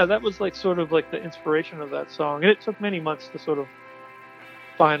so yeah, that was like sort of like the inspiration of that song, and it took many months to sort of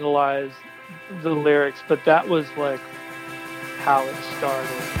finalize the lyrics, but that was like how it started.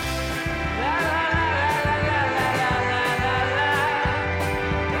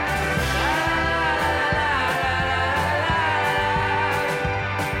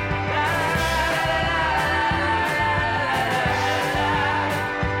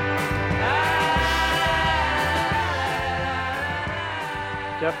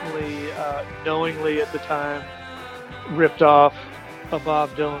 Definitely knowingly at the time ripped off a Bob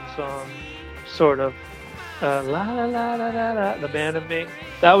Dylan song, sort of. La la la la la la, The Man in Me.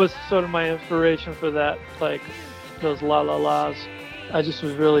 That was sort of my inspiration for that, like those la la las. I just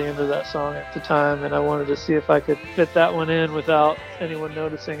was really into that song at the time, and I wanted to see if I could fit that one in without anyone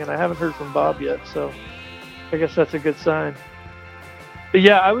noticing. And I haven't heard from Bob yet, so I guess that's a good sign. But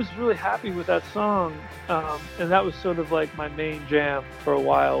yeah, I was really happy with that song, and that was sort of like my main jam for a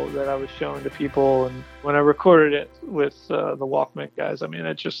while that I was showing to people. And when I recorded it with the Walkman guys, I mean,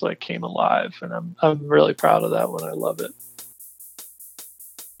 it just like came alive, and I'm really proud of that one. I love it.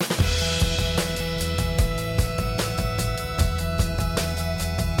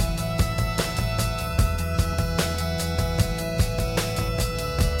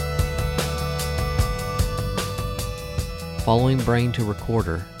 Following Brain to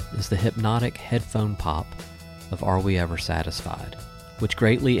Recorder is the hypnotic headphone pop of Are We Ever Satisfied, which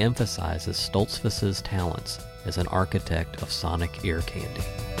greatly emphasizes Stoltzfus's talents as an architect of sonic ear candy.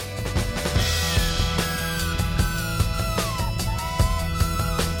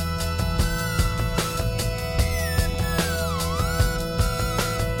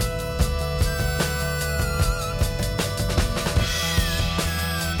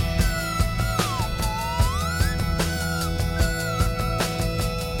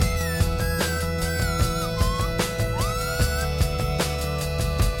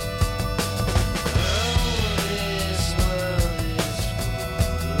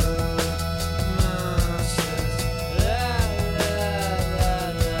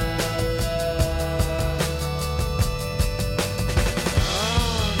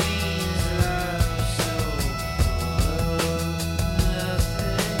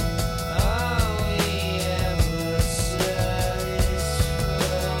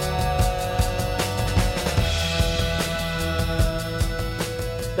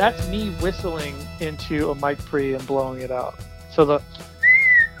 That's me whistling into a mic pre and blowing it out. So the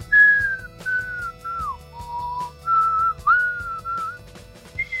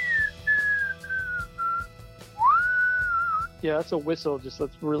yeah, that's a whistle just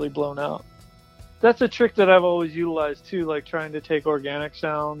that's really blown out. That's a trick that I've always utilized too, like trying to take organic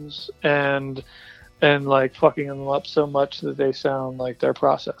sounds and like fucking them up so much that they sound like they're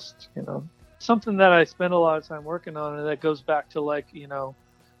processed, Something that I spend a lot of time working on, and that goes back to like,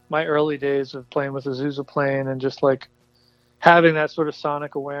 my early days of playing with Azusa Plane and just like having that sort of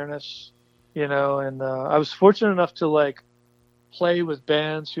sonic awareness, and I was fortunate enough to like play with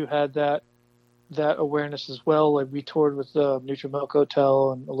bands who had that awareness as well. Like we toured with Neutral Milk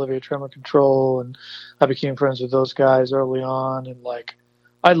Hotel and Olivia Tremor Control, and I became friends with those guys early on, and like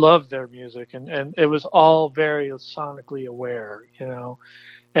I loved their music, and it was all very sonically aware,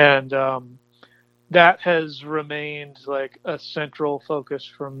 and that has remained like a central focus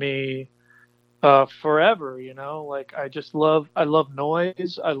for me forever, like I love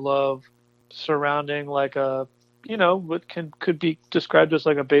noise. I love surrounding like a, what could be described as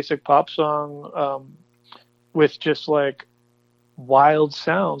like a basic pop song, with just like wild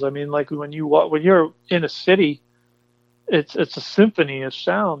sounds. I mean, like when you're in a city, it's a symphony of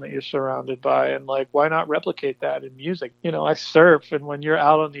sound that you're surrounded by, and like why not replicate that in music? I surf, and when you're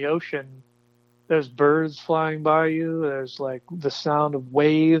out on the ocean, there's birds flying by you. There's like the sound of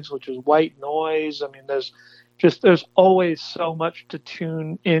waves, which is white noise. I mean, there's always so much to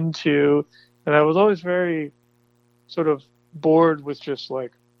tune into, and I was always very sort of bored with just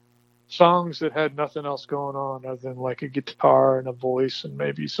like songs that had nothing else going on other than like a guitar and a voice and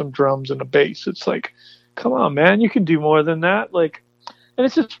maybe some drums and a bass. It's like, come on, man, you can do more than that. Like, and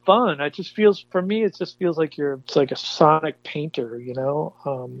it's just fun. It just feels like it's like a sonic painter,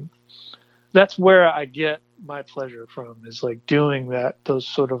 that's where I get my pleasure from, is like doing those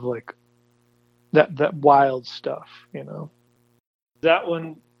sort of like that wild stuff, That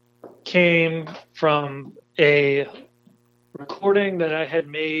one came from a recording that I had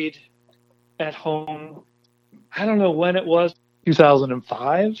made at home. I don't know when it was,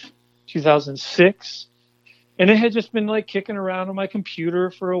 2005, 2006. And it had just been like kicking around on my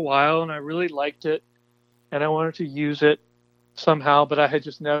computer for a while, and I really liked it, and I wanted to use it somehow, but I had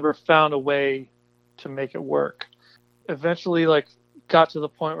just never found a way to make it work. Eventually, like, got to the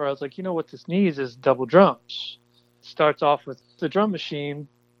point where I was like, what this needs is double drums. Starts off with the drum machine.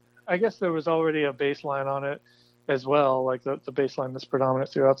 I guess there was already a bass line on it as well, like the bass line that's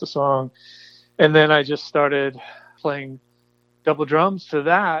predominant throughout the song. And then I just started playing double drums to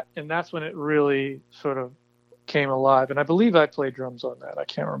that, and that's when it really sort of came alive. And I believe I played drums on that. I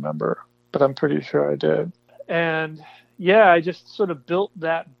can't remember, but I'm pretty sure I did. And yeah, I just sort of built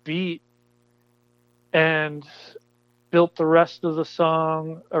that beat and built the rest of the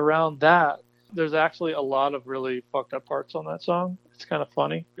song around that. There's actually a lot of really fucked up parts on that song. It's kind of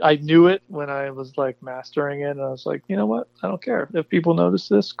funny. I knew it when I was like mastering it, and I was like, you know what? I don't care. If people notice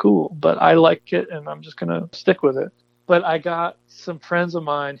this, cool. But I like it, and I'm just going to stick with it. But I got some friends of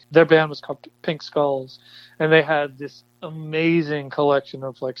mine, their band was called Pink Skulls, and they had this amazing collection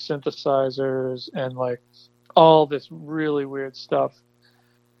of like synthesizers and like all this really weird stuff.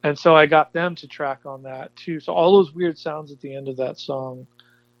 And so I got them to track on that too. So all those weird sounds at the end of that song,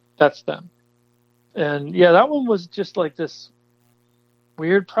 that's them. And yeah, that one was just like this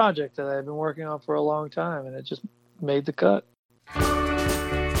weird project that I had been working on for a long time, and it just made the cut.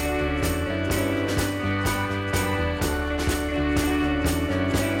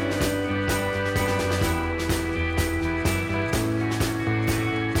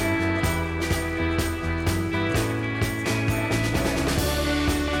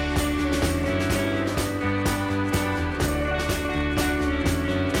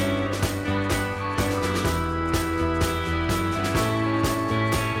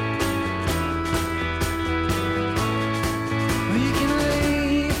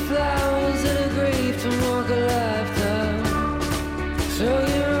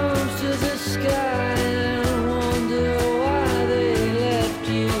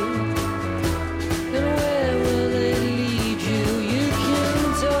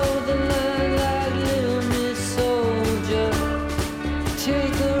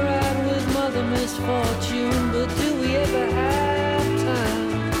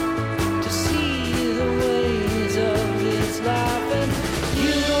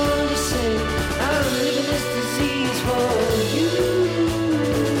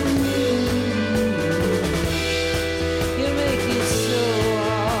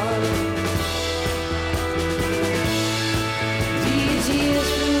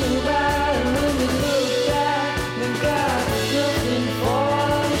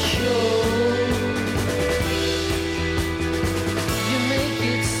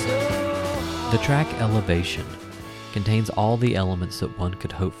 The track Elevation contains all the elements that one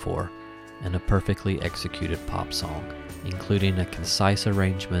could hope for in a perfectly executed pop song, including a concise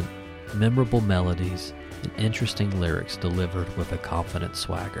arrangement, memorable melodies, and interesting lyrics delivered with a confident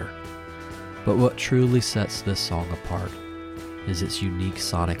swagger. But what truly sets this song apart is its unique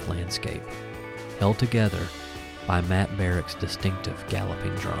sonic landscape, held together by Matt Barrick's distinctive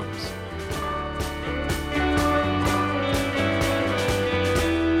galloping drums.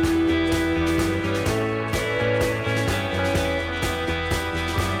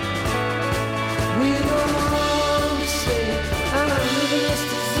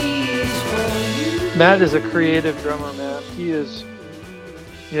 Matt is a creative drummer, man. He is,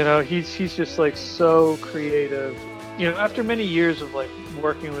 he's just like so creative. After many years of like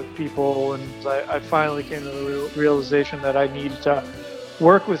working with people, and I finally came to the realization that I needed to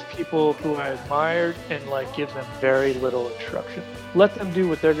work with people who I admired and like give them very little instruction. Let them do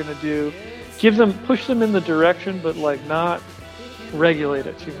what they're going to do, push them in the direction, but like not regulate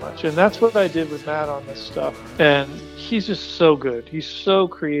it too much. And that's what I did with Matt on this stuff. And he's just so good. He's so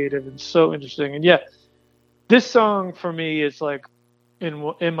creative and so interesting. And yeah, this song for me is like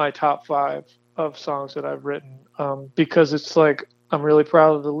in my top 5 of songs that I've written, because it's like, I'm really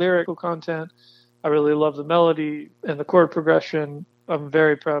proud of the lyrical content. I really love the melody and the chord progression. I'm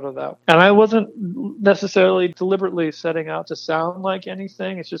very proud of that. And I wasn't necessarily deliberately setting out to sound like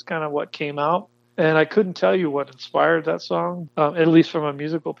anything. It's just kind of what came out. And I couldn't tell you what inspired that song, at least from a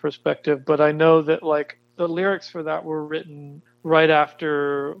musical perspective. But I know that like the lyrics for that were written right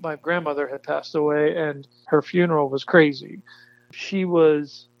after my grandmother had passed away, and her funeral was crazy. She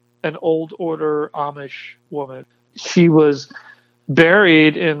was an old order Amish woman. She was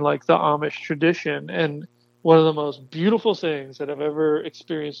buried in like the Amish tradition, and one of the most beautiful things that I've ever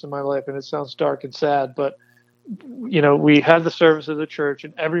experienced in my life, and it sounds dark and sad, but you know, we had the service of the church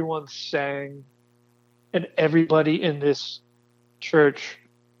and everyone sang, and everybody in this church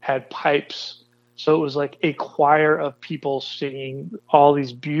had pipes. So it was like a choir of people singing all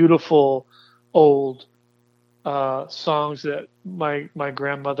these beautiful old songs that my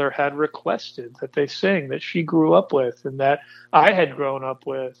grandmother had requested that they sing, that she grew up with and that I had grown up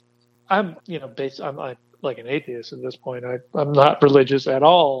with. I'm, you know, I'm like an atheist at this point. I'm not religious at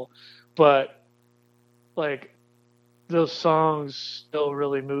all, but like those songs still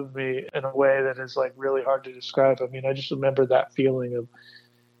really move me in a way that is like really hard to describe. I mean, I just remember that feeling of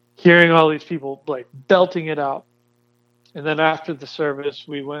hearing all these people like belting it out. And then after the service,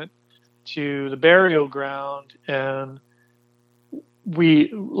 we went to the burial ground, and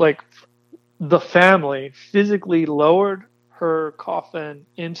we, like, the family physically lowered her coffin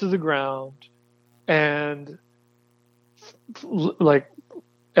into the ground, and like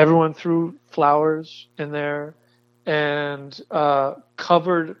everyone threw flowers in there and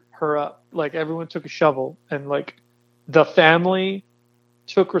covered her up. Like everyone took a shovel, and like the family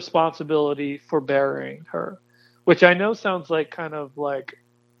took responsibility for burying her, which I know sounds like kind of like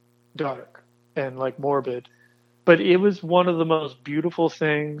dark and like morbid, but it was one of the most beautiful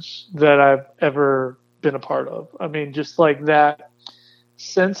things that I've ever been a part of. I mean, just like that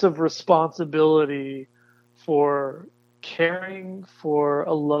sense of responsibility for caring for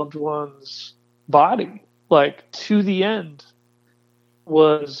a loved one's body, like to the end,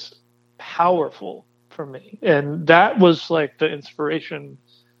 was powerful for me. And that was like the inspiration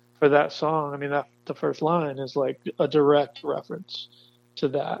for that song. I mean, that the first line is like a direct reference to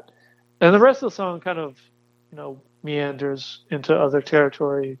that. And the rest of the song kind of, you know, meanders into other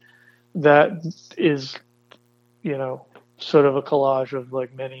territory that is, you know, sort of a collage of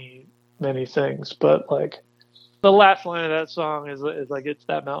like many, many things. But like the last line of that song is like, it's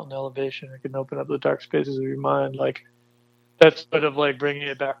that mountain elevation. It can open up the dark spaces of your mind. Like that's sort of like bringing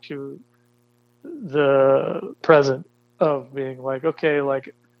it back to the present of being like, okay,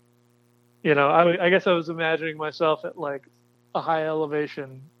 like, you know, I guess I was imagining myself at like a high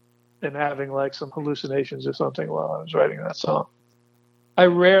elevation and having like some hallucinations or something while I was writing that song. I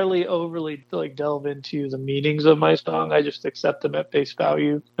rarely overly like delve into the meanings of my song. I just accept them at face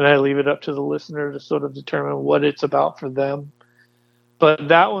value, and I leave it up to the listener to sort of determine what it's about for them. But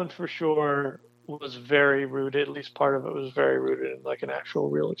that one for sure was very rooted, at least part of it was very rooted in like an actual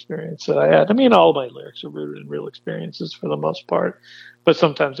real experience that I had. I mean, all my lyrics are rooted in real experiences for the most part, but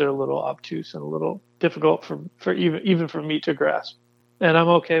sometimes they're a little obtuse and a little difficult for even for me to grasp. And I'm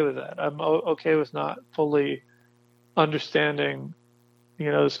okay with that. I'm okay with not fully understanding,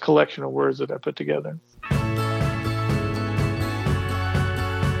 you know, this collection of words that I put together.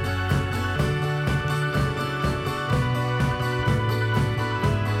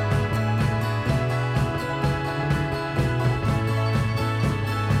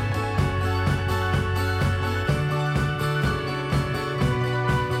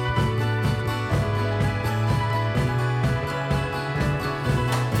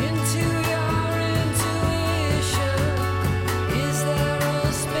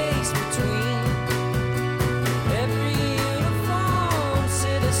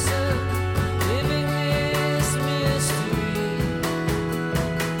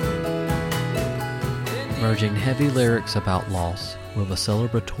 Merging heavy lyrics about loss with a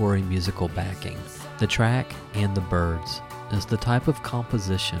celebratory musical backing, the track And the Birds is the type of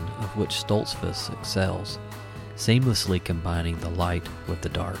composition of which Stoltzfus excels, seamlessly combining the light with the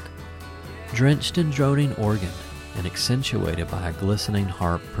dark. Drenched in droning organ and accentuated by a glistening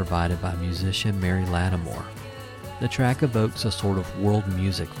harp provided by musician Mary Lattimore, the track evokes a sort of world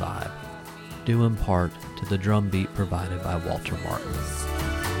music vibe, due in part to the drum beat provided by Walter Martin.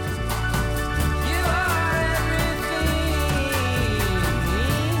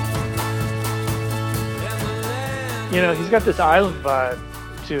 He's got this island vibe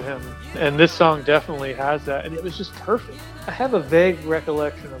to him, and this song definitely has that, and it was just perfect. I have a vague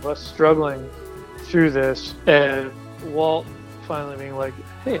recollection of us struggling through this, and Walt finally being like,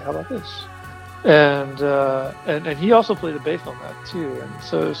 "Hey, how about this?" And he also played the bass on that too, and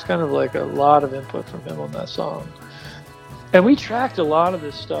so it's kind of like a lot of input from him on that song. And we tracked a lot of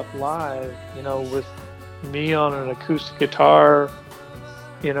this stuff live, with me on an acoustic guitar,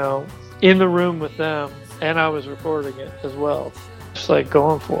 in the room with them, and I was recording it as well, just like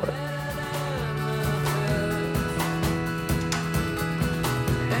going for it.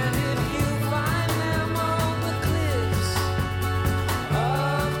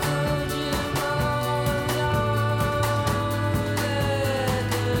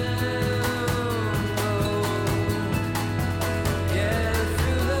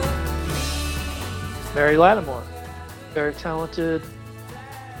 Mary Lattimore, very talented,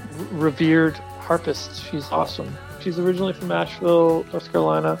 revered harpist. She's awesome. She's originally from Asheville, North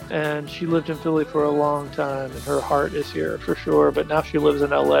Carolina, and she lived in Philly for a long time, and her heart is here for sure, but now she lives in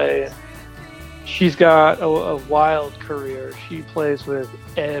LA, and she's got a wild career. She plays with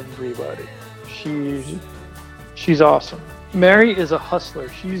everybody. She's awesome. Mary is a hustler.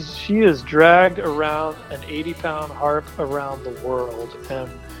 She has dragged around an 80-pound harp around the world, and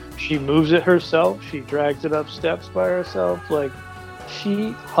she moves it herself. She drags it up steps by herself. Like, she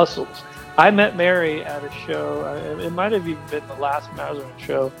hustles. I met Mary at a show. It might have even been the last Mazarin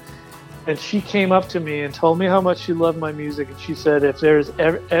show. And she came up to me and told me how much she loved my music. And she said, if there's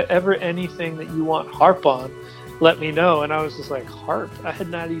ever anything that you want harp on, let me know. And I was just like, harp? I had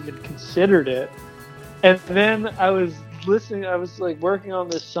not even considered it. And then I was listening. I was like working on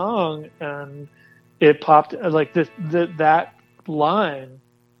this song, and it popped, like that line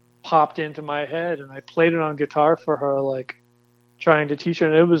popped into my head, and I played it on guitar for her, like trying to teach her,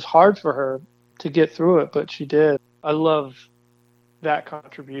 and it was hard for her to get through it, but she did. I love that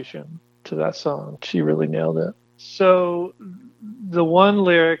contribution to that song. She really nailed it. So the one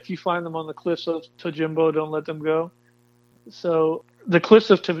lyric, you find them on the cliffs of Tojimbo, don't let them go. So the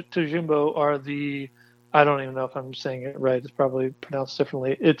cliffs of Tojimbo are I don't even know if I'm saying it right, it's probably pronounced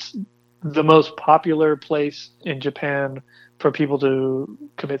differently. It's the most popular place in Japan for people to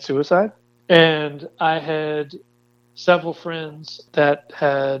commit suicide. And I had several friends that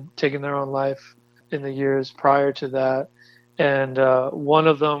had taken their own life in the years prior to that. And one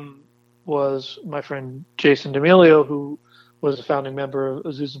of them was my friend Jason D'Amelio, who was a founding member of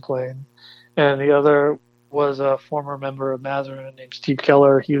Azusa Plain. And the other was a former member of Mazarin named Steve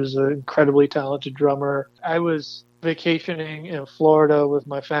Keller. He was an incredibly talented drummer. I was vacationing in Florida with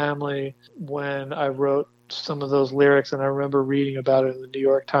my family when I wrote some of those lyrics, and I remember reading about it in the New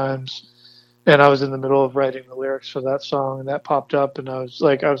York Times, and I was in the middle of writing the lyrics for that song, and that popped up, and I was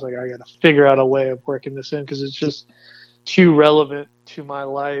like, I got to figure out a way of working this in, because it's just too relevant to my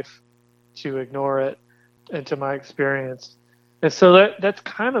life to ignore it and to my experience. And so that's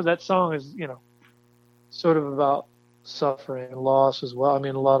kind of, that song is, sort of about suffering and loss as well. I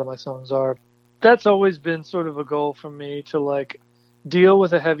mean, a lot of my songs are. That's always been sort of a goal for me, to like deal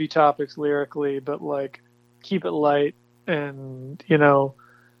with the heavy topics lyrically, but like keep it light and,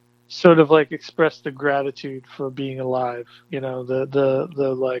 sort of like express the gratitude for being alive,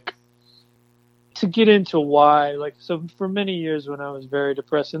 the like, to get into why, like, so for many years when I was very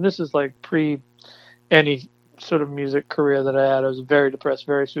depressed, and this is like pre any sort of music career that I had, I was very depressed,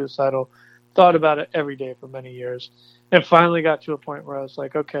 very suicidal, thought about it every day for many years, and finally got to a point where I was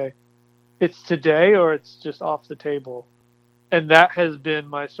like, okay, it's today or it's just off the table. And that has been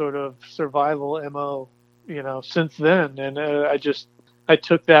my sort of survival MO, since then. And I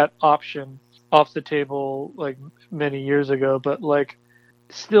took that option off the table like many years ago, but like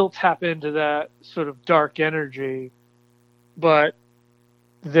still tap into that sort of dark energy. But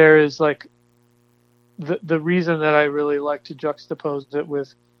there is like the reason that I really like to juxtapose it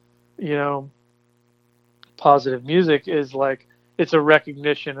with, positive music is like, it's a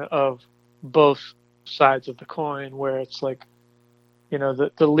recognition of both sides of the coin, where it's like,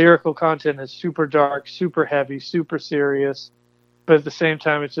 the lyrical content is super dark, super heavy, super serious, but at the same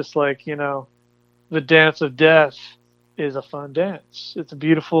time, it's just like, the dance of death is a fun dance. It's a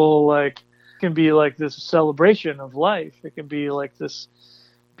beautiful, like, it can be like this celebration of life. It can be like this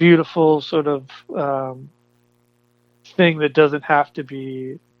beautiful sort of thing that doesn't have to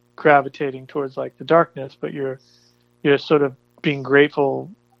be gravitating towards like the darkness, but you're sort of being grateful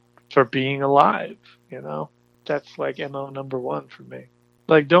for being alive. That's like MO number one for me.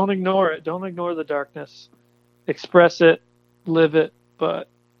 Like, don't ignore it. Don't ignore the darkness. Express it, live it, but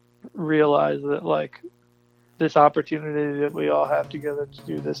realize that like this opportunity that we all have together to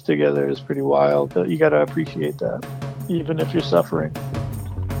do this together is pretty wild. You got to appreciate that, even if you're suffering.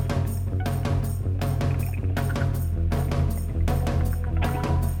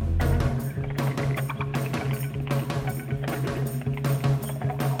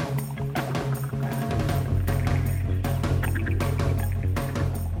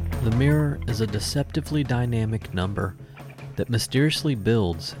 The Mirror is a deceptively dynamic number that mysteriously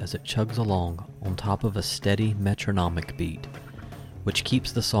builds as it chugs along on top of a steady metronomic beat, which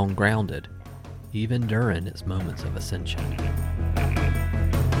keeps the song grounded, even during its moments of ascension.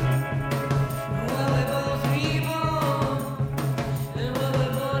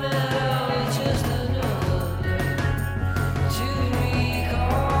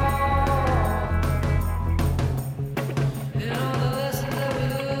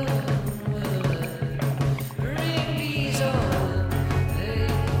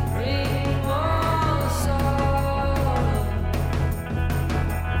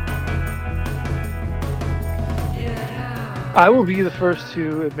 I will be the first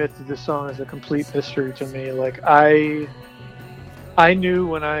to admit that this song is a complete mystery to me. Like I knew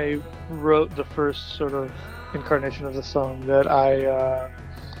when I wrote the first sort of incarnation of the song that I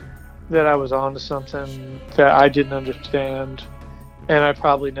was onto something that I didn't understand, and I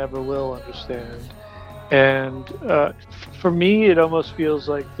probably never will understand. And for me, it almost feels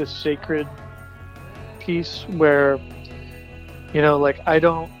like this sacred piece where, you know, like I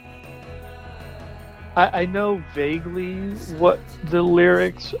know vaguely what the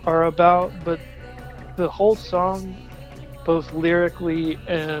lyrics are about, but the whole song, both lyrically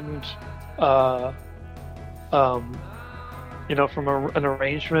and, you know, from an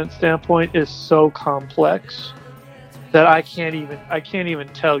arrangement standpoint, is so complex that I can't even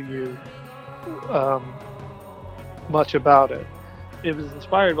tell you much about it. It was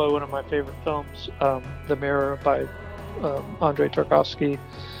inspired by one of my favorite films, The Mirror by Andrei Tarkovsky.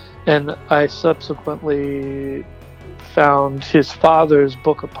 And I subsequently found his father's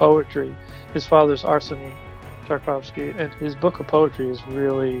book of poetry. His father's Arseny Tarkovsky, and his book of poetry is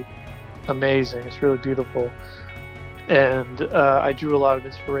really amazing. It's really beautiful. And I drew a lot of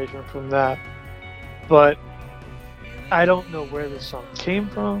inspiration from that. But I don't know where this song came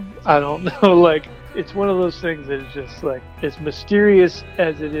from. I don't know, like, it's one of those things that is just like, as mysterious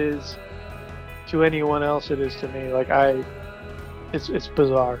as it is to anyone else, it is to me. Like, it's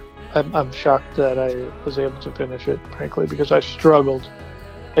bizarre. I'm shocked that I was able to finish it, frankly, because I struggled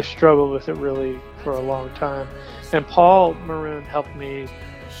with it really for a long time. And Paul Maroon helped me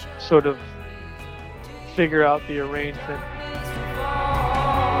sort of figure out the arrangement.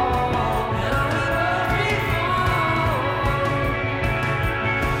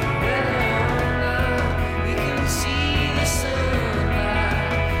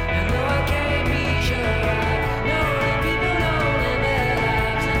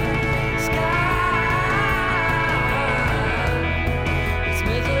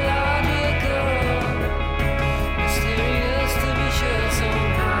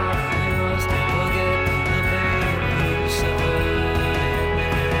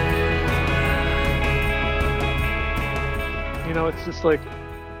 You know, it's just like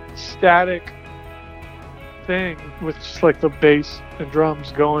static thing with just like the bass and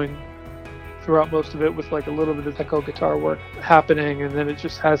drums going throughout most of it, with like a little bit of echo guitar work happening, and then it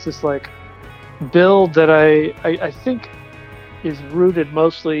just has this like build that I think is rooted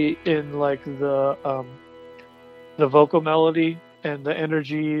mostly in like the vocal melody and the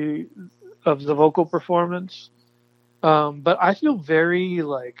energy of the vocal performance. But I feel very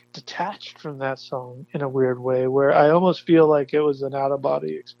like detached from that song in a weird way, where I almost feel like it was an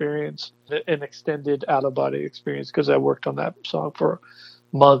out-of-body experience, an extended out-of-body experience, because I worked on that song for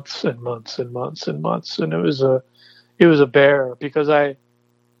months and months and months and months, and it was a bear, because I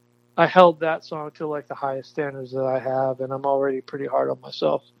held that song to like the highest standards that I have, and I'm already pretty hard on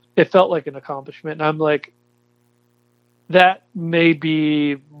myself. It felt like an accomplishment, and I'm like, that may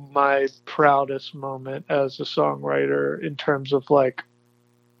be my proudest moment as a songwriter in terms of like,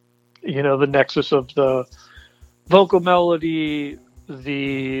 you know, the nexus of the vocal melody,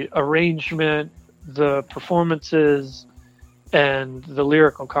 the arrangement, the performances, and the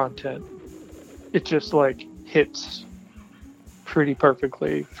lyrical content. It just like hits pretty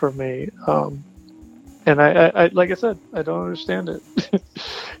perfectly for me. And I like I said, I don't understand it.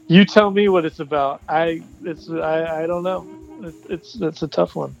 You tell me what it's about. I don't know. It's a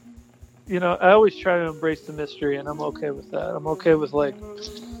tough one. You know, I always try to embrace the mystery, and I'm okay with that. I'm okay with like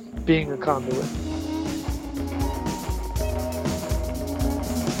being a conduit.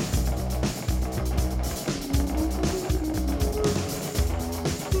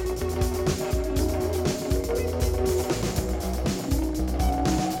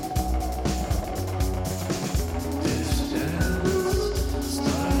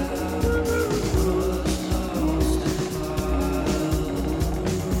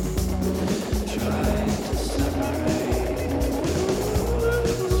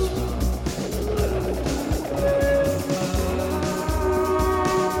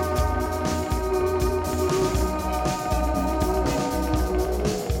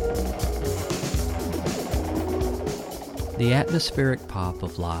 The atmospheric pop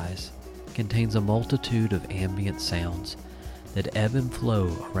of Lies contains a multitude of ambient sounds that ebb and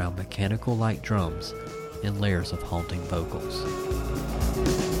flow around mechanical light drums and layers of haunting vocals.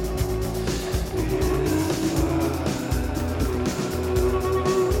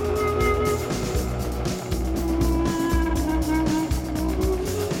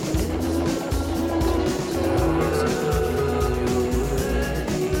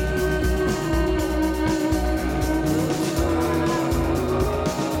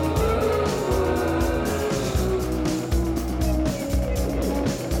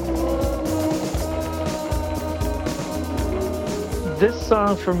 This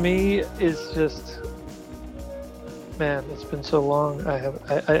song for me is just, man, it's been so long.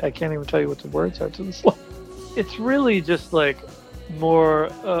 I can't even tell you what the words are to this song. It's really just like more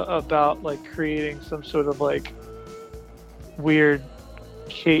about like creating some sort of like weird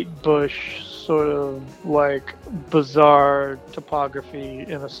Kate Bush sort of like bizarre topography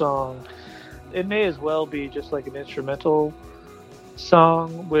in a song. It may as well be just like an instrumental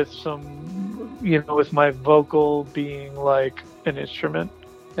song with some, with my vocal being like an instrument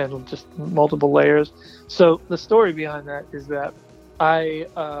and just multiple layers. So the story behind that is that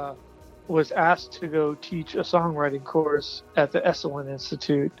I was asked to go teach a songwriting course at the Esalen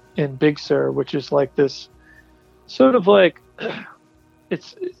Institute in Big Sur, which is like this sort of like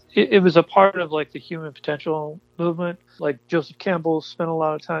it was a part of like the human potential movement. Like Joseph Campbell spent a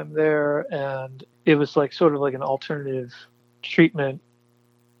lot of time there, and it was like sort of like an alternative treatment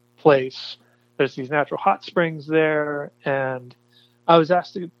place. There's these natural hot springs there, and I was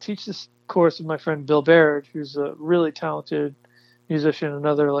asked to teach this course with my friend Bill Baird, who's a really talented musician,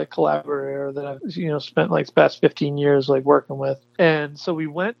 another like collaborator that I've spent like the past 15 years like working with. And so we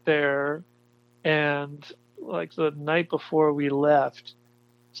went there, and like the night before we left,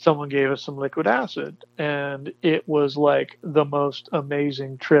 someone gave us some liquid acid, and it was like the most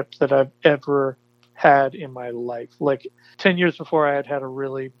amazing trip that I've ever had in my life. Like 10 years before, I had a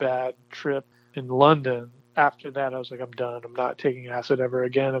really bad trip in London. After that, I was like, I'm done. I'm not taking acid ever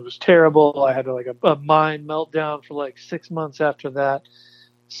again. It was terrible. I had like a mind meltdown for like 6 months after that.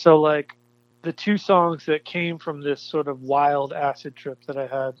 So like the two songs that came from this sort of wild acid trip that I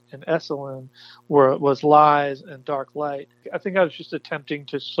had in Esalen was Lies and Dark Light. I think I was just attempting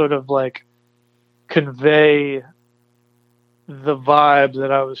to sort of like convey the vibe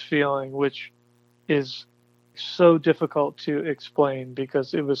that I was feeling, which is so difficult to explain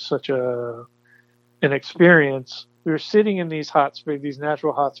because it was such an experience. We were sitting in these hot springs, these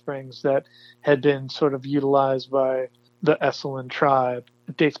natural hot springs that had been sort of utilized by the Esalen tribe.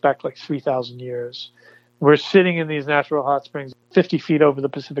 It dates back like 3,000 years. We're sitting in these natural hot springs 50 feet over the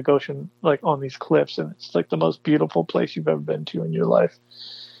Pacific Ocean, like on these cliffs, and it's like the most beautiful place you've ever been to in your life.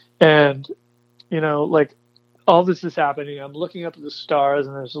 And, like all this is happening. I'm looking up at the stars,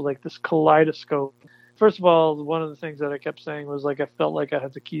 and there's like this kaleidoscope. First of all, one of the things that I kept saying was like I felt like I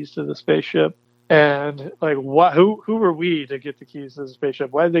had the keys to the spaceship. And like, who were we to get the keys to the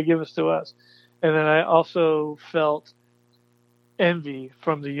spaceship? Why did they give us to us? And then I also felt envy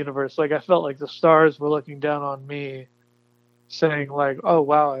from the universe. Like I felt like the stars were looking down on me, saying like, "Oh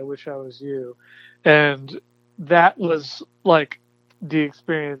wow, I wish I was you." And that was like the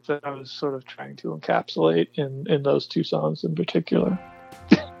experience that I was sort of trying to encapsulate in those two songs in particular.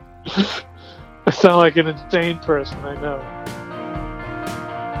 I sound like an insane person, I know.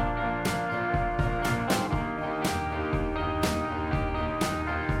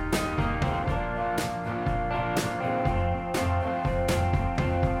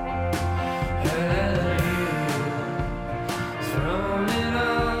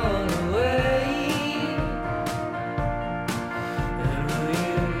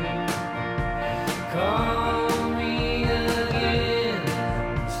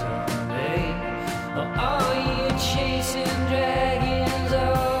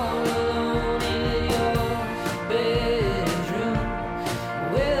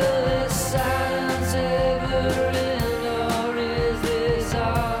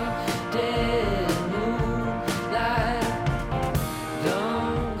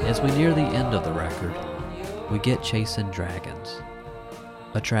 As we near the end of the record, we get Chasing Dragons,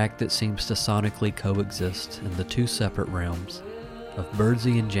 a track that seems to sonically coexist in the two separate realms of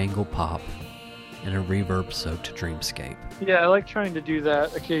birdsy and jangle pop and a reverb-soaked dreamscape. Yeah, I like trying to do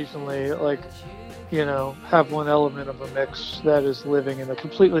that occasionally, like, have one element of a mix that is living in a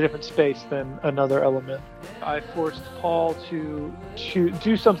completely different space than another element. I forced Paul to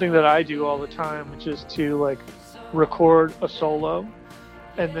do something that I do all the time, which is to like record a solo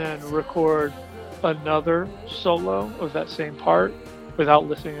and then record another solo of that same part without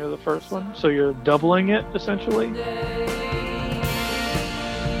listening to the first one. So you're doubling it essentially.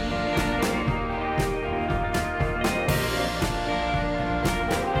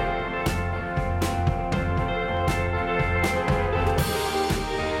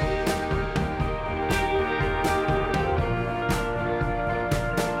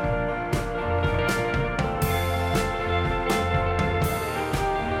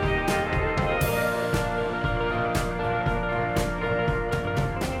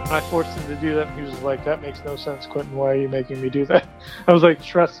 I forced him to do that, and he was like, "That makes no sense, Quentin. Why are you making me do that?" I was like,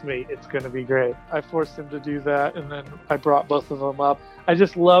 "Trust me, it's going to be great." I forced him to do that, and then I brought both of them up. I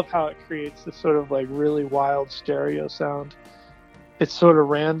just love how it creates this sort of like really wild stereo sound. It's sort of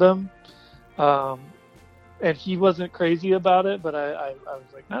random, and he wasn't crazy about it, but I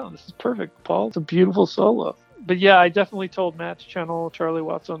was like, "No, this is perfect, Paul. It's a beautiful solo." But yeah, I definitely told Matt to channel Charlie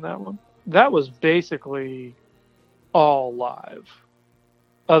Watts on that one. That was basically all live,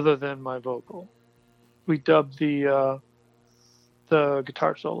 other than my vocal. We dubbed the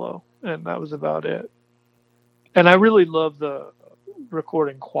guitar solo, and that was about it. And I really love the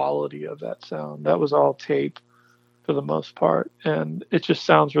recording quality of that sound. That was all tape for the most part, and it just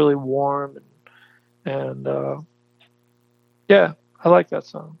sounds really warm. And yeah, I like that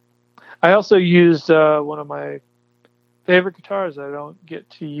song. I also used one of my favorite guitars I don't get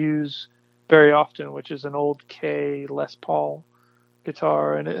to use very often, which is an old K Les Paul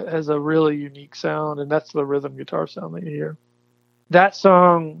guitar, and it has a really unique sound, and that's the rhythm guitar sound that you hear. That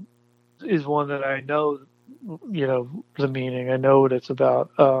song is one that I know, the meaning. I know what it's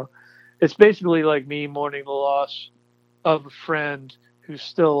about. It's basically like me mourning the loss of a friend who's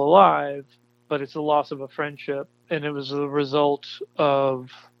still alive, but it's the loss of a friendship, and it was the result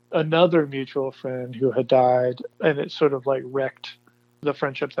of another mutual friend who had died, and it sort of like wrecked the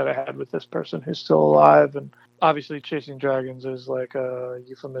friendship that I had with this person who's still alive. And obviously Chasing Dragons is like a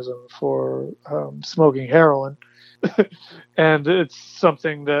euphemism for smoking heroin. And it's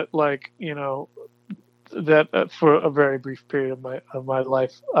something that, like, that for a very brief period of my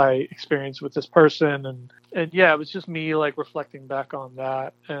life I experienced with this person. And yeah, it was just me like reflecting back on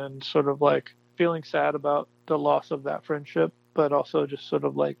that and sort of like feeling sad about the loss of that friendship, but also just sort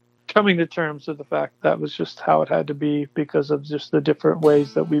of like coming to terms with the fact that was just how it had to be because of just the different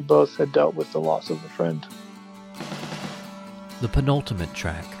ways that we both had dealt with the loss of a friend. The penultimate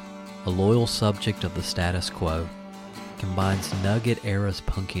track, a loyal subject of the status quo, combines Nugget era's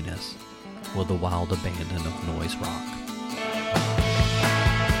punkiness with the wild abandon of noise rock.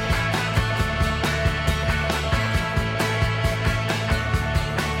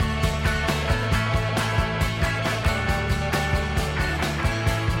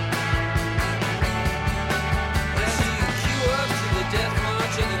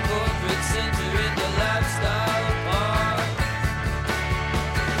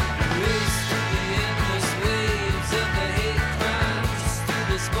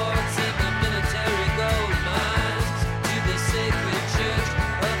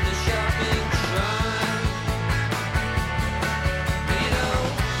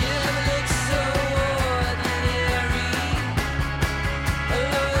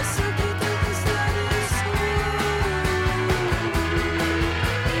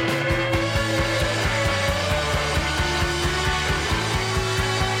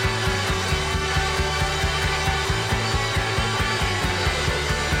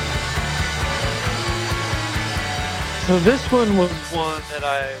 So this one was one that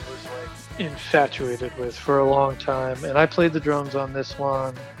I was like infatuated with for a long time, and I played the drums on this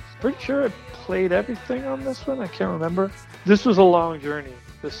one. Pretty sure I played everything on this one. I can't remember. This was a long journey,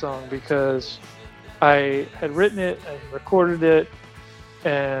 this song, because I had written it and recorded it,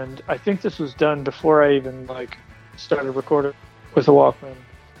 and I think this was done before I even like started recording with a Walkman.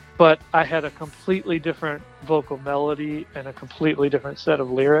 But I had a completely different vocal melody and a completely different set of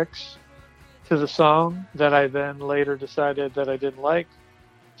lyrics to the song that I then later decided that I didn't like.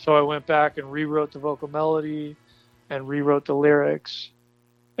 So I went back and rewrote the vocal melody and rewrote the lyrics.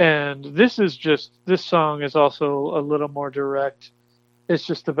 And this song is also a little more direct. It's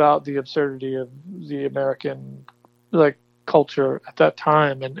just about the absurdity of the American like culture at that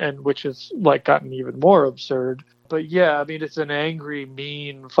time, and which has like gotten even more absurd. But yeah, I mean, it's an angry,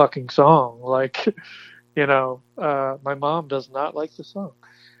 mean fucking song. Like, my mom does not like the song.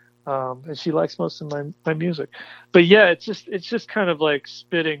 And she likes most of my music. But yeah, it's just kind of like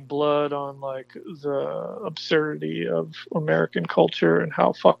spitting blood on like the absurdity of American culture and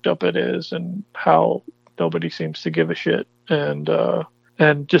how fucked up it is and how nobody seems to give a shit, and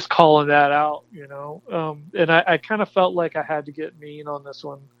just calling that out, and I kind of felt like I had to get mean on this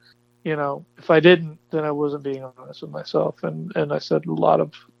one. If I didn't, then I wasn't being honest with myself, and I said a lot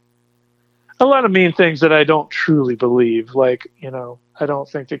of mean things that I don't truly believe. Like, I don't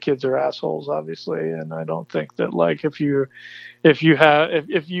think that kids are assholes, obviously, and I don't think that like if you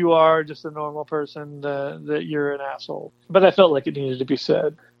are just a normal person that you're an asshole. But I felt like it needed to be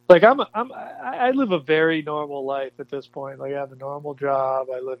said. Like I live a very normal life at this point. Like I have a normal job.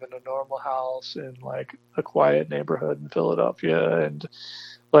 I live in a normal house in like a quiet neighborhood in Philadelphia, and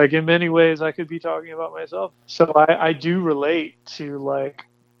like in many ways I could be talking about myself. So I do relate to like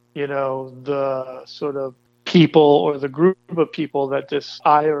the sort of people or the group of people that this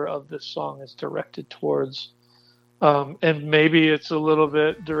ire of this song is directed towards. And maybe it's a little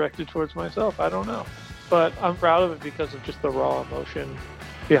bit directed towards myself. I don't know. But I'm proud of it because of just the raw emotion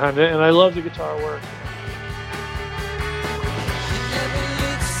behind it. And I love the guitar work.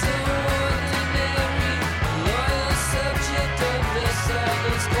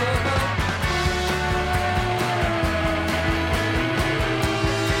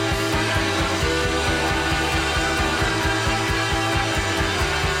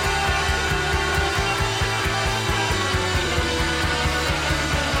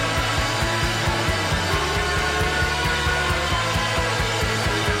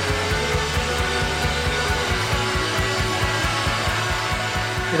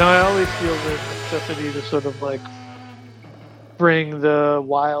 I always feel the necessity to sort of like bring the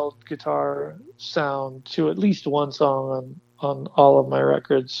wild guitar sound to at least one song on all of my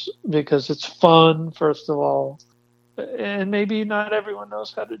records because it's fun, first of all, and maybe not everyone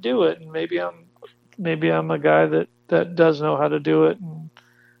knows how to do it, and maybe I'm a guy that does know how to do it, and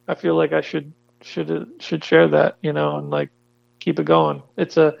I feel like I should share that, and like keep it going.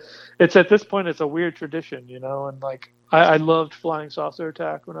 It's at this point it's a weird tradition, and like I loved Flying Saucer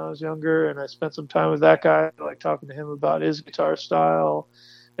Attack when I was younger, and I spent some time with that guy, like talking to him about his guitar style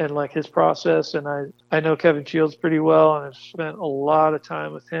and like his process. And I know Kevin Shields pretty well, and I've spent a lot of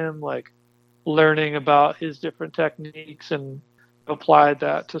time with him, like learning about his different techniques and applied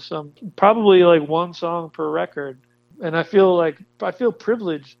that to some, probably like one song per record. And I feel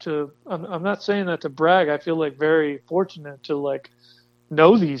privileged to, I'm not saying that to brag. I feel like very fortunate to like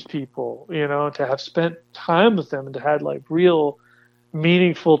know these people, to have spent time with them and to have like real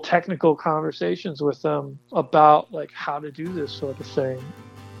meaningful technical conversations with them about like how to do this sort of thing.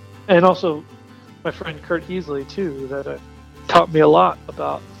 And also my friend Kurt Heasley too, that taught me a lot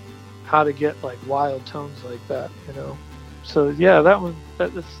about how to get like wild tones like that, So yeah,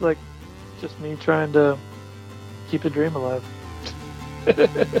 that's like just me trying to keep a dream alive.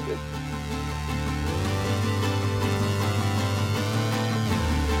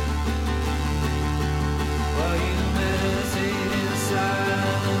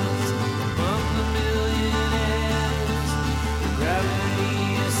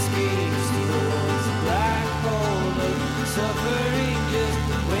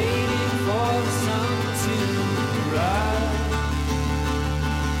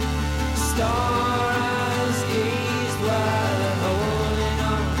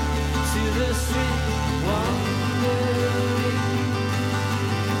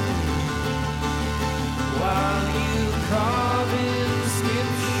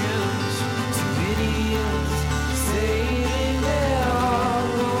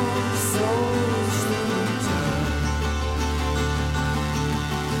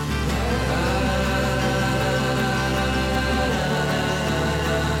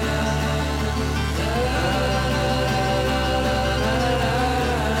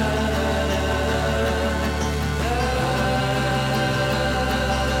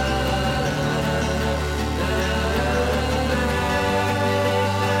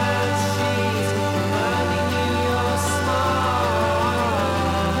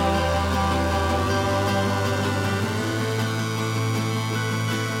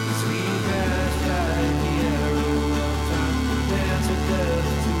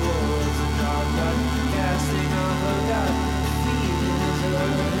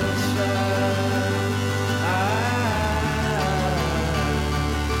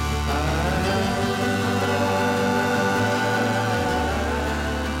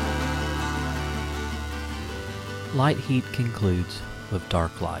 Light Heat concludes with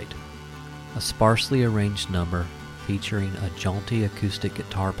Dark Light, a sparsely arranged number featuring a jaunty acoustic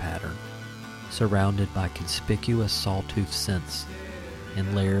guitar pattern surrounded by conspicuous sawtooth synths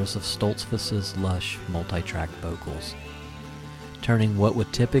and layers of Stoltzfus's lush multi-track vocals, turning what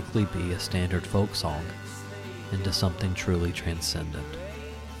would typically be a standard folk song into something truly transcendent.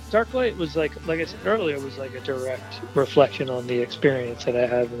 Dark Light was like I said earlier, was like a direct reflection on the experience that I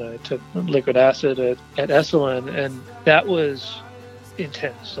had when I took liquid acid at Esalen, and that was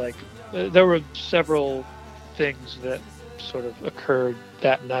intense. Like there were several things that sort of occurred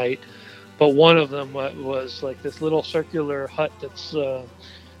that night, but one of them was like this little circular hut that's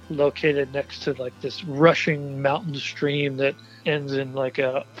located next to like this rushing mountain stream that ends in like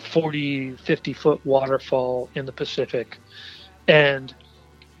a 50 foot waterfall in the Pacific. And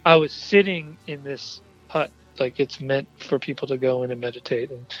I was sitting in this hut, like it's meant for people to go in and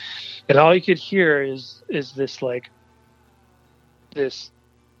meditate, and all you could hear is this like this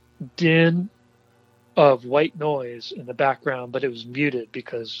din of white noise in the background, but it was muted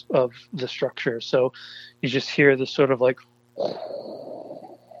because of the structure. So you just hear this sort of like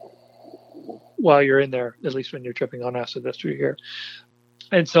while you're in there, at least when you're tripping on acid, that's what you hear.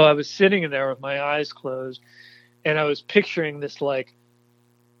 And so I was sitting in there with my eyes closed, and I was picturing this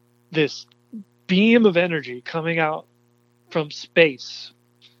beam of energy coming out from space.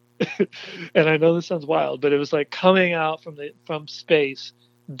 And I know this sounds wild, but it was like coming out from space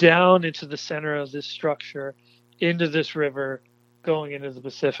down into the center of this structure, into this river, going into the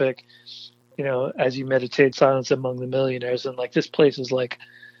Pacific, as you meditate Silence Among the Millionaires. And like, this place is like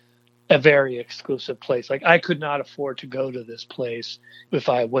a very exclusive place. Like, I could not afford to go to this place if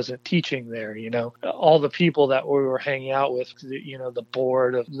I wasn't teaching there. All the people that we were hanging out with, the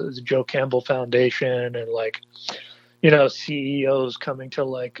board of the Joe Campbell Foundation, and like, CEOs coming to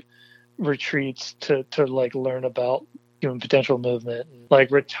like retreats to like learn about human potential movement, like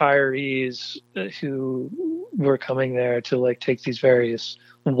retirees who were coming there to like take these various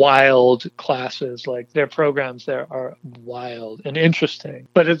wild classes. Like, their programs there are wild and interesting,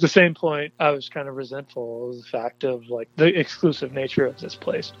 but at the same point I was kind of resentful of the fact of like the exclusive nature of this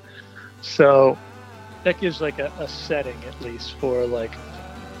place. So that gives like a setting, at least, for like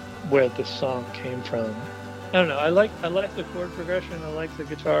where this song came from. I don't know. I like the chord progression. I like the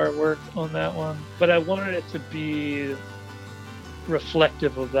guitar work on that one, but I wanted it to be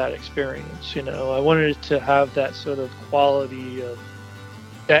reflective of that experience. I wanted it to have that sort of quality of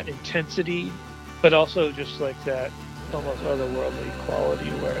that intensity, but also just like that almost otherworldly quality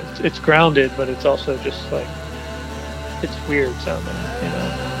where it's grounded, but it's also just like, it's weird sounding.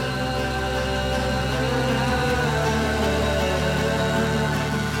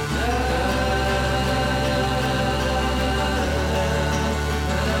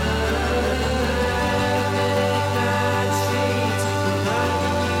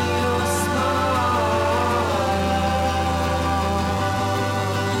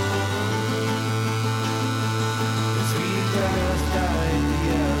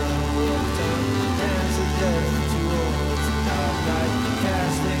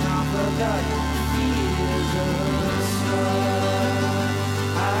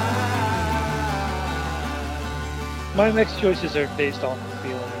 My next choices are based on the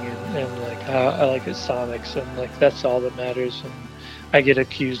feeling and like how I like his sonics, and like that's all that matters. And I get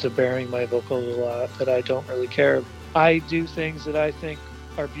accused of burying my vocals a lot, but I don't really care. I do things that I think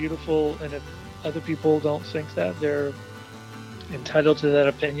are beautiful, and if other people don't think that, they're entitled to that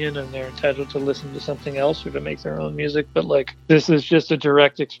opinion, and they're entitled to listen to something else or to make their own music. But like, this is just a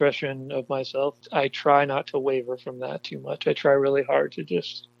direct expression of myself. I try not to waver from that too much. I try really hard to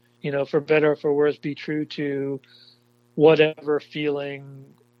just, for better or for worse, be true to whatever feeling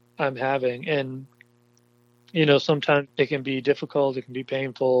I'm having. And sometimes it can be difficult, it can be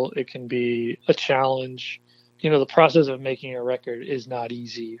painful, it can be a challenge. The process of making a record is not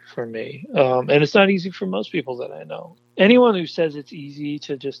easy for me, and it's not easy for most people that I know. Anyone who says it's easy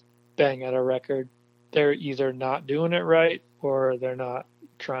to just bang out a record, they're either not doing it right or they're not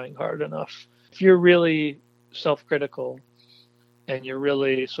trying hard enough. If you're really self-critical and you're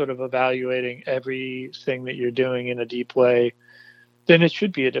really sort of evaluating everything that you're doing in a deep way, then it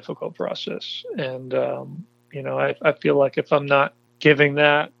should be a difficult process. And, I feel like if I'm not giving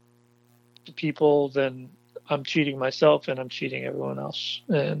that to people, then I'm cheating myself and I'm cheating everyone else.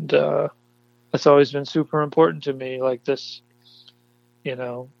 And that's always been super important to me, like this,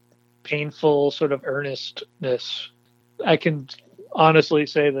 painful sort of earnestness. I can honestly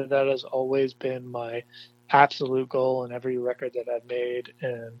say that has always been my absolute goal in every record that I've made,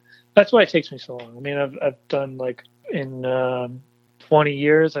 and that's why it takes me so long. I mean, I've done like in 20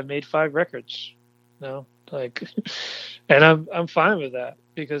 years, I've made 5 records. And I'm fine with that,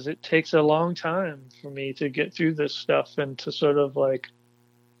 because it takes a long time for me to get through this stuff and to sort of like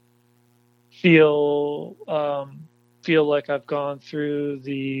feel like I've gone through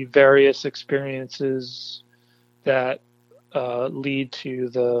the various experiences that lead to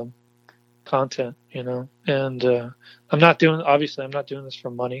the content, and I'm not doing this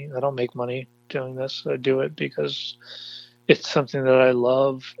for money. I don't make money doing this. I do it because it's something that I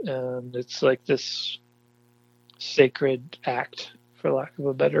love, and it's like this sacred act, for lack of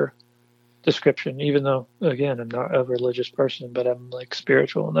a better description, even though, again, I'm not a religious person, but I'm like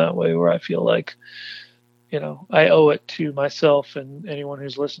spiritual in that way, where I feel like, I owe it to myself and anyone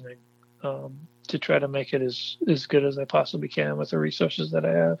who's listening, to try to make it as good as I possibly can with the resources that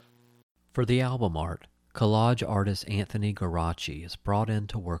I have. For the album art, collage artist Anthony Garacci is brought in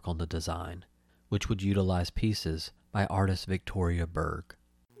to work on the design, which would utilize pieces by artist Victoria Berg.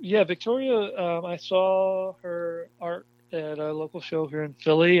 Yeah, Victoria, I saw her art at a local show here in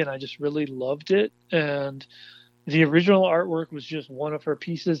Philly, and I just really loved it. And the original artwork was just one of her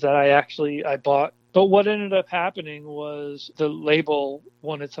pieces that I bought. But what ended up happening was the label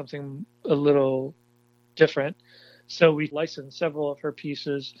wanted something a little different. So we licensed several of her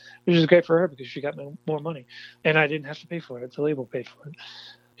pieces, which is great for her because she got more money. And I didn't have to pay for it. The label paid for it.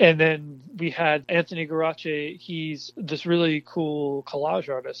 And then we had Anthony Garace. He's this really cool collage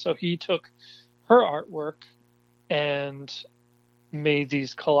artist. So he took her artwork and made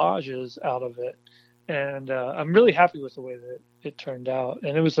these collages out of it. And I'm really happy with the way that it turned out.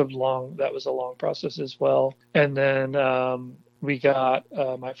 And it was a long process as well. And then we got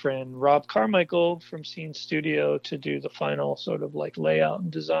my friend Rob Carmichael from Scene Studio to do the final sort of like layout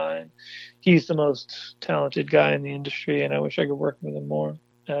and design. He's the most talented guy in the industry, and I wish I could work with him more.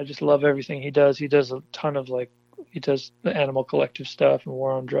 And I just love everything he does. He does a ton of he does the Animal Collective stuff and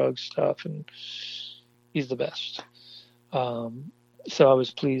War on Drugs stuff, and he's the best. So I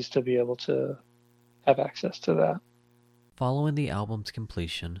was pleased to be able to have access to that. Following the album's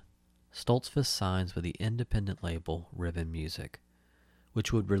completion, Stoltzfus signs with the independent label Ribbon Music,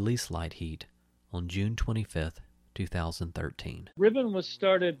 which would release Light Heat on June 25th, 2013. Ribbon was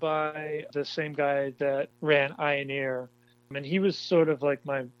started by the same guy that ran Ioneer, and he was sort of like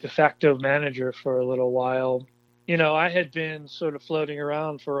my de facto manager for a little while. You know, I had been sort of floating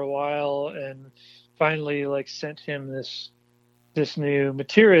around for a while and finally sent him this new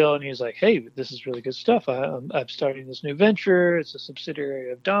material, and he's like, hey, this is really good stuff. I'm starting this new venture. It's a subsidiary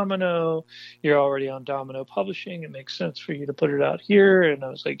of Domino. You're already on Domino Publishing. It makes sense for you to put it out here. And I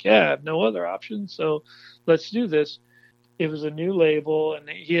was like, yeah, I have no other option, so let's do this. It was a new label, and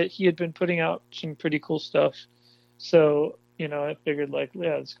he had been putting out some pretty cool stuff. So, I figured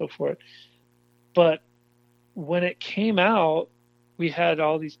yeah, let's go for it. But when it came out, we had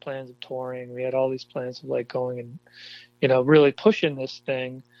all these plans of touring. We had all these plans of going and, really pushing this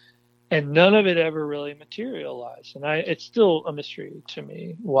thing, and none of it ever really materialized. And it's still a mystery to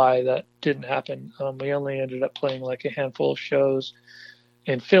me why that didn't happen. We only ended up playing a handful of shows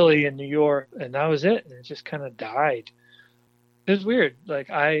in Philly and New York, and that was it. And it just kind of died. It was weird.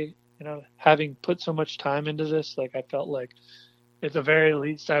 Having put so much time into this, I felt like at the very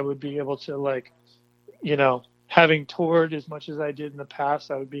least I would be able to having toured as much as I did in the past,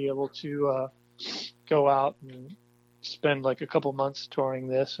 I would be able to go out and spend a couple months touring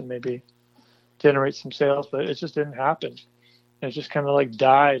this and maybe generate some sales, but it just didn't happen. It just kind of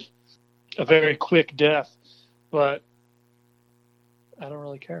died a very quick death, but I don't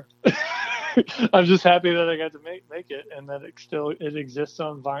really care. I'm just happy that I got to make it, and that it exists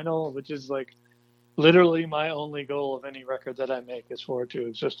on vinyl, which is literally my only goal of any record that I make is for it to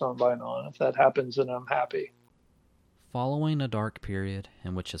exist on vinyl. And if that happens, then I'm happy. Following a dark period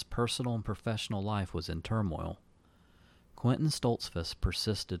in which his personal and professional life was in turmoil, Quentin Stoltzfus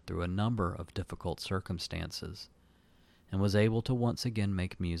persisted through a number of difficult circumstances and was able to once again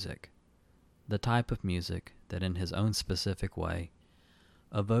make music, the type of music that in his own specific way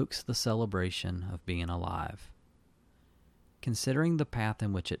evokes the celebration of being alive. Considering the path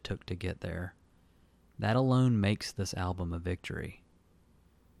in which it took to get there, that alone makes this album a victory.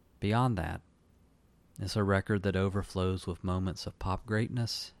 Beyond that, it's a record that overflows with moments of pop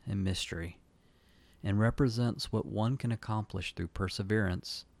greatness and mystery, and represents what one can accomplish through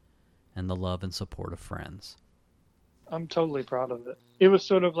perseverance and the love and support of friends. I'm totally proud of it. It was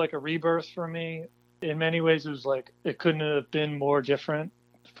sort of like a rebirth for me. In many ways, it was it couldn't have been more different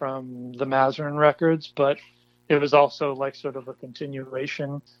from the Mazarin records, but it was also sort of a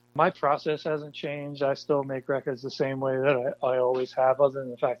continuation. My process hasn't changed. I still make records the same way that I always have, other than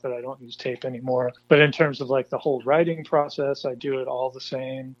the fact that I don't use tape anymore. But in terms of the whole writing process, I do it all the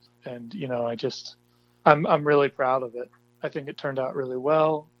same. And, I'm really proud of it. I think it turned out really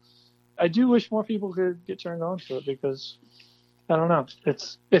well. I do wish more people could get turned on to it because, I don't know,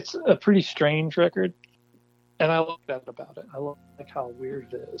 it's a pretty strange record. And I like that about it. I like how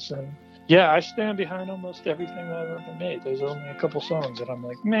weird it is. And yeah, I stand behind almost everything that I've ever made. There's only a couple songs that I'm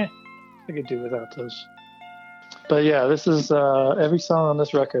meh, I could do without those. But yeah, this is every song on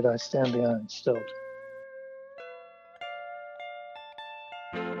this record I stand behind still.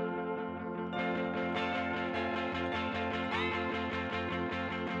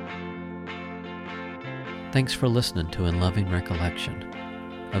 Thanks for listening to In Loving Recollection.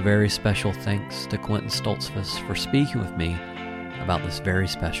 A very special thanks to Quentin Stoltzfus for speaking with me about this very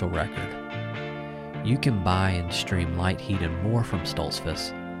special record. You can buy and stream Light Heat and more from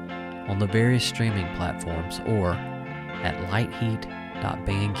Stoltzfus on the various streaming platforms or at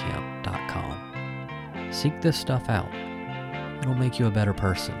lightheat.bandcamp.com. Seek this stuff out. It'll make you a better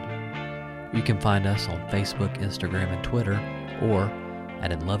person. You can find us on Facebook, Instagram, and Twitter, or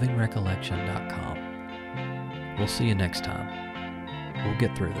at inlovingrecollection.com. We'll see you next time. We'll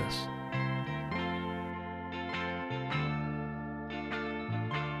get through this.